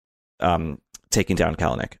with taking down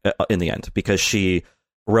Kalanick in the end, because she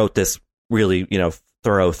wrote this really,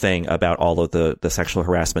 thorough thing about all of the sexual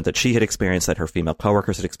harassment that she had experienced, that her female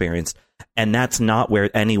coworkers had experienced. And that's not where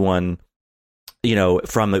anyone,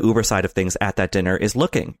 from the Uber side of things at that dinner is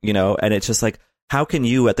looking, and it's just like, how can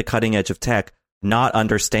you at the cutting edge of tech not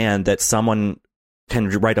understand that someone can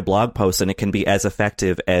write a blog post and it can be as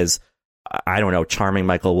effective as, I don't know, charming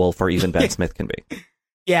Michael Wolff or even Ben Smith can be?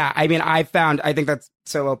 Yeah, I mean, I think that's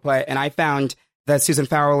so well put. And I found that Susan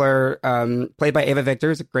Fowler, played by Ava Victor,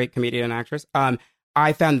 is a great comedian and actress.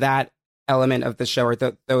 I found that element of the show, or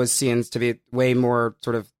those scenes, to be way more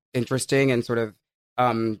sort of interesting and sort of,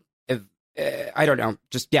 I don't know,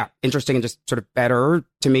 just, yeah, interesting and just sort of better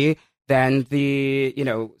to me than the,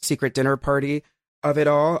 secret dinner party of it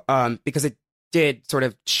all. Because it did sort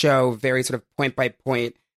of show very sort of point by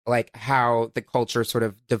point, like how the culture sort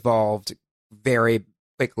of devolved very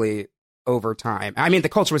quickly over time. I mean, the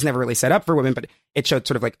culture was never really set up for women, but it showed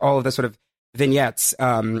sort of like all of the sort of vignettes.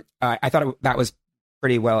 I thought that was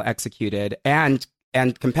pretty well executed and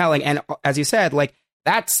compelling. And as you said, like,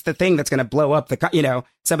 that's the thing that's going to blow up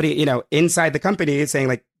somebody, inside the company saying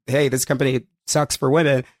like, hey, this company sucks for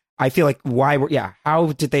women. I feel like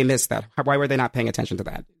how did they miss that? Why were they not paying attention to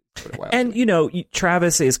that? And,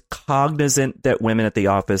 Travis is cognizant that women at the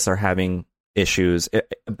office are having issues,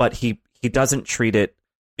 but he doesn't treat it,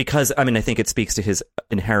 because, I mean, I think it speaks to his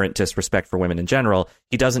inherent disrespect for women in general.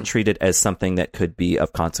 He doesn't treat it as something that could be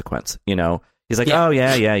of consequence, He's like, oh,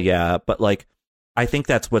 yeah. But, like, I think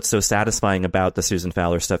that's what's so satisfying about the Susan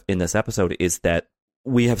Fowler stuff in this episode, is that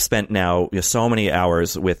we have spent now so many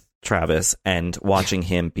hours with Travis and watching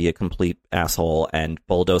him be a complete asshole and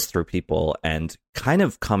bulldoze through people and kind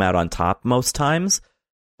of come out on top most times.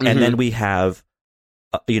 Mm-hmm. And then we have,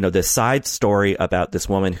 this side story about this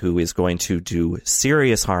woman who is going to do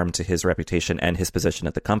serious harm to his reputation and his position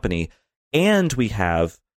at the company. And we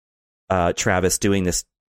have Travis doing this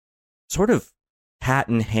sort of hat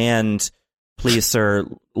in hand, please sir,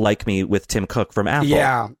 like me, with Tim Cook from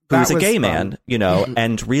Apple, who's a gay man,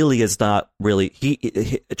 and really is not really,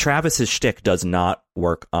 Travis's shtick does not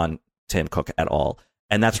work on Tim Cook at all.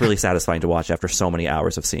 And that's really satisfying to watch after so many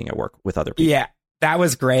hours of seeing it work with other people. Yeah, that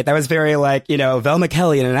was great. That was very like, Velma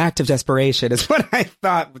Kelly in an act of desperation is what I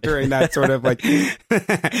thought during that sort of like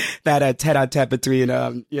that tete-a-tete between,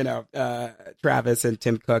 Travis and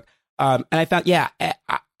Tim Cook. And I thought,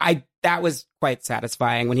 that was quite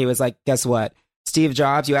satisfying when he was like, guess what? Steve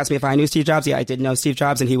Jobs, you asked me if I knew Steve Jobs. Yeah, I did know Steve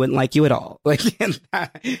Jobs, and he wouldn't like you at all. Like,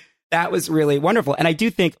 that was really wonderful. And I do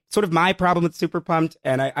think sort of my problem with Super Pumped,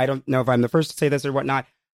 and I don't know if I'm the first to say this or whatnot.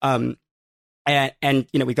 And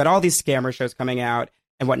we've got all these scammer shows coming out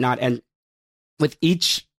and whatnot. And with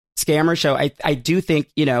each scammer show, I do think,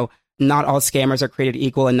 not all scammers are created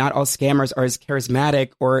equal, and not all scammers are as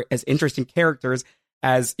charismatic or as interesting characters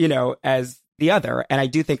as the other. And I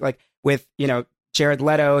do think, like, with, Jared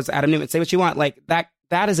Leto's Adam Newman, say what you want, like that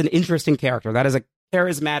is an interesting character. That is a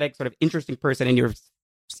charismatic, sort of interesting person. And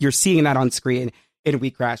you're seeing that on screen in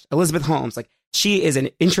WeCrashed. Elizabeth Holmes, like, she is an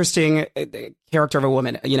interesting character of a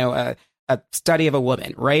woman, a study of a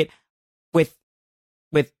woman, right? With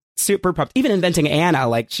Super Pumped, even Inventing Anna,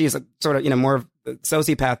 like, she's a sort of, more of a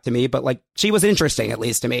sociopath to me, but like, she was interesting, at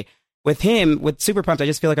least to me. With him, with Super Pumped, I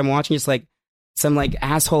just feel like I'm watching just like some like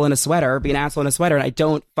asshole in a sweater, be an asshole in a sweater. And I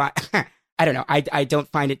don't find, I don't know, I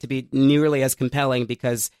don't find it to be nearly as compelling,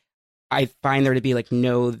 because I find there to be like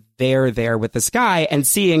no there with this guy, and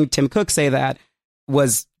seeing Tim Cook say that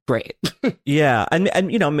was great. Yeah. And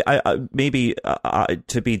maybe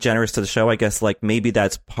to be generous to the show, I guess, like, maybe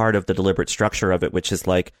that's part of the deliberate structure of it, which is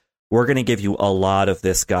like, we're going to give you a lot of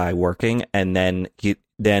this guy working, and then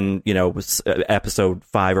episode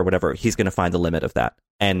 5 or whatever, he's going to find the limit of that.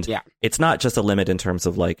 And it's not just a limit in terms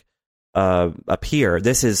of like a peer.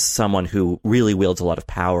 This is someone who really wields a lot of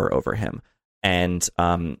power over him, and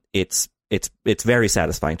it's very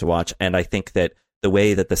satisfying to watch. And I think that the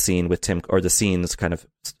way that the scene with Tim, or the scenes kind of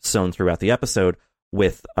sewn throughout the episode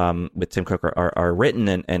with Tim Cook are written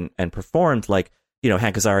and performed, like,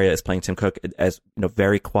 Hank Azaria is playing Tim Cook as,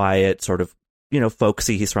 very quiet, sort of,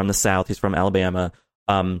 folksy. He's from the South. He's from Alabama.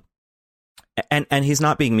 And he's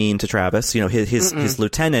not being mean to Travis. His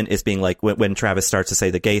lieutenant is being like, when Travis starts to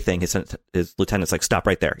say the gay thing, his lieutenant's like, stop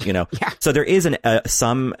right there. So there is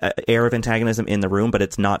some air of antagonism in the room, but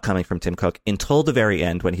it's not coming from Tim Cook until the very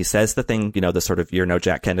end, when he says the thing, the sort of, you're no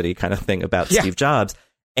Jack Kennedy kind of thing about Steve Jobs,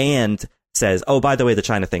 and says, oh, by the way, the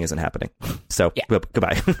China thing isn't happening. So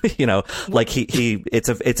goodbye. Like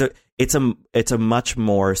it's a much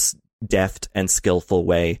more deft and skillful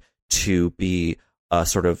way to be a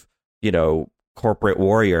sort of, corporate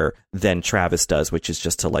warrior than Travis does, which is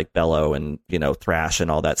just to like bellow and, thrash and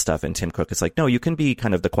all that stuff. And Tim Cook is like, no, you can be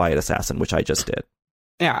kind of the quiet assassin, which I just did.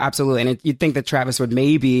 Yeah, absolutely. And you'd think that Travis would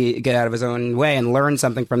maybe get out of his own way and learn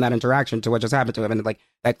something from that interaction to what just happened to him. And like,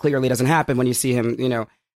 that clearly doesn't happen when you see him,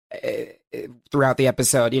 throughout the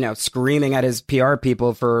episode, screaming at his PR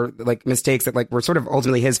people for like mistakes that like were sort of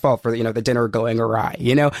ultimately his fault for, the dinner going awry,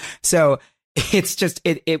 So it's just,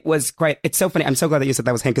 it's so funny. I'm so glad that you said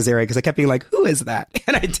that was Hank Azaria, because I kept being like, who is that?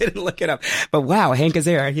 And I didn't look it up. But wow, Hank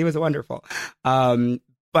Azaria, he was wonderful.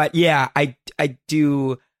 But yeah, I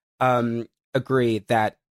do agree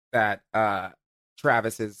that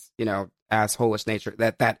Travis's, assholish nature,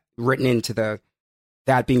 that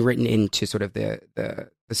being written into sort of the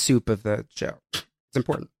soup of the show. It's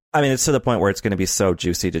important. I mean, it's to the point where it's going to be so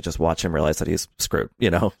juicy to just watch him realize that he's screwed,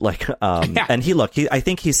 and I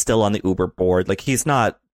think he's still on the Uber board. Like, he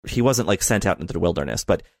wasn't like sent out into the wilderness,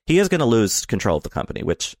 but he is going to lose control of the company,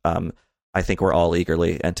 which I think we're all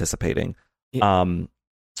eagerly anticipating. Yeah.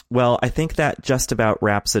 Well, I think that just about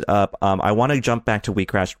wraps it up. I want to jump back to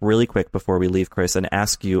WeCrashed really quick before we leave, Chris, and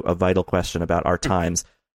ask you a vital question about our times.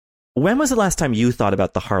 When was the last time you thought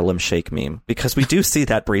about the Harlem Shake meme? Because we do see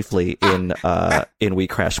that briefly in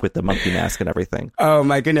WeCrashed with the monkey mask and everything. Oh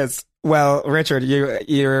my goodness! Well, Richard,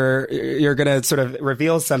 you're gonna sort of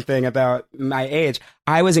reveal something about my age.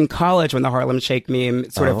 I was in college when the Harlem Shake meme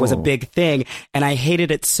sort of was a big thing, and I hated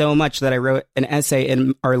it so much that I wrote an essay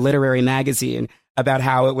in our literary magazine about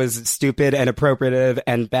how it was stupid and appropriative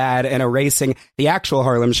and bad and erasing the actual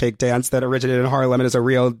Harlem Shake dance that originated in Harlem and is a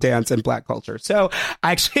real dance in Black culture. So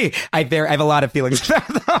actually, I have a lot of feelings about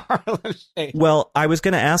the Harlem Shake. Well, I was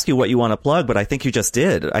going to ask you what you want to plug, but I think you just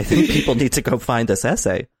did. I think people need to go find this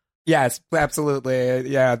essay. Yes, absolutely.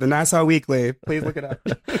 Yeah, the Nassau Weekly. Please look it up.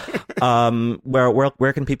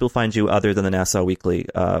 Where can people find you other than the Nassau Weekly,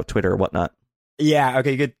 Twitter or whatnot? Yeah,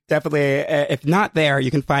 okay, you could definitely, if not there, you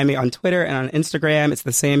can find me on Twitter and on Instagram. It's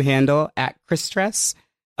the same handle, at Christress,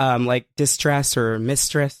 like distress or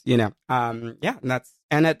mistress, and at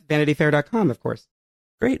vanityfair.com, of course.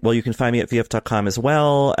 Great. Well, you can find me at vf.com as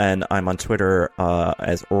well, and I'm on Twitter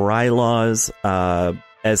as Rylaws.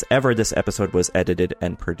 As ever, this episode was edited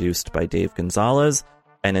and produced by Dave Gonzalez.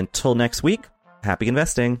 And until next week, happy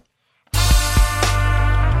investing.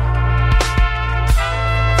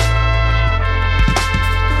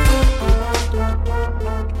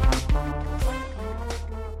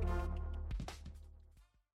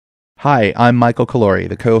 Hi, I'm Michael Calori,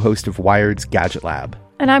 the co-host of Wired's Gadget Lab.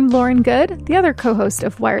 And I'm Lauren Good, the other co-host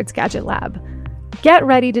of Wired's Gadget Lab. Get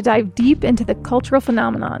ready to dive deep into the cultural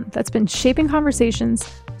phenomenon that's been shaping conversations,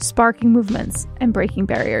 sparking movements, and breaking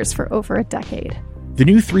barriers for over a decade. The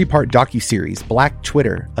new 3-part docuseries, Black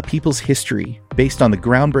Twitter, A People's History, based on the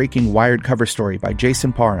groundbreaking Wired cover story by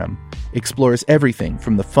Jason Parham, explores everything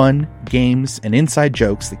from the fun, games, and inside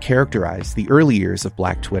jokes that characterized the early years of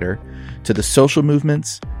Black Twitter to the social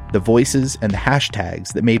movements, the voices, and the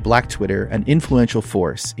hashtags that made Black Twitter an influential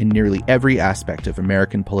force in nearly every aspect of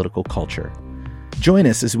American political culture. Join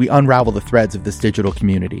us as we unravel the threads of this digital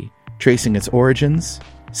community, tracing its origins,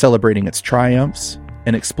 celebrating its triumphs,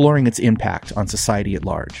 and exploring its impact on society at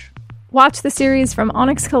large. Watch the series from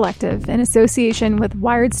Onyx Collective in association with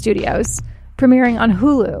Wired Studios, premiering on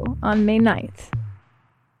Hulu on May 9th.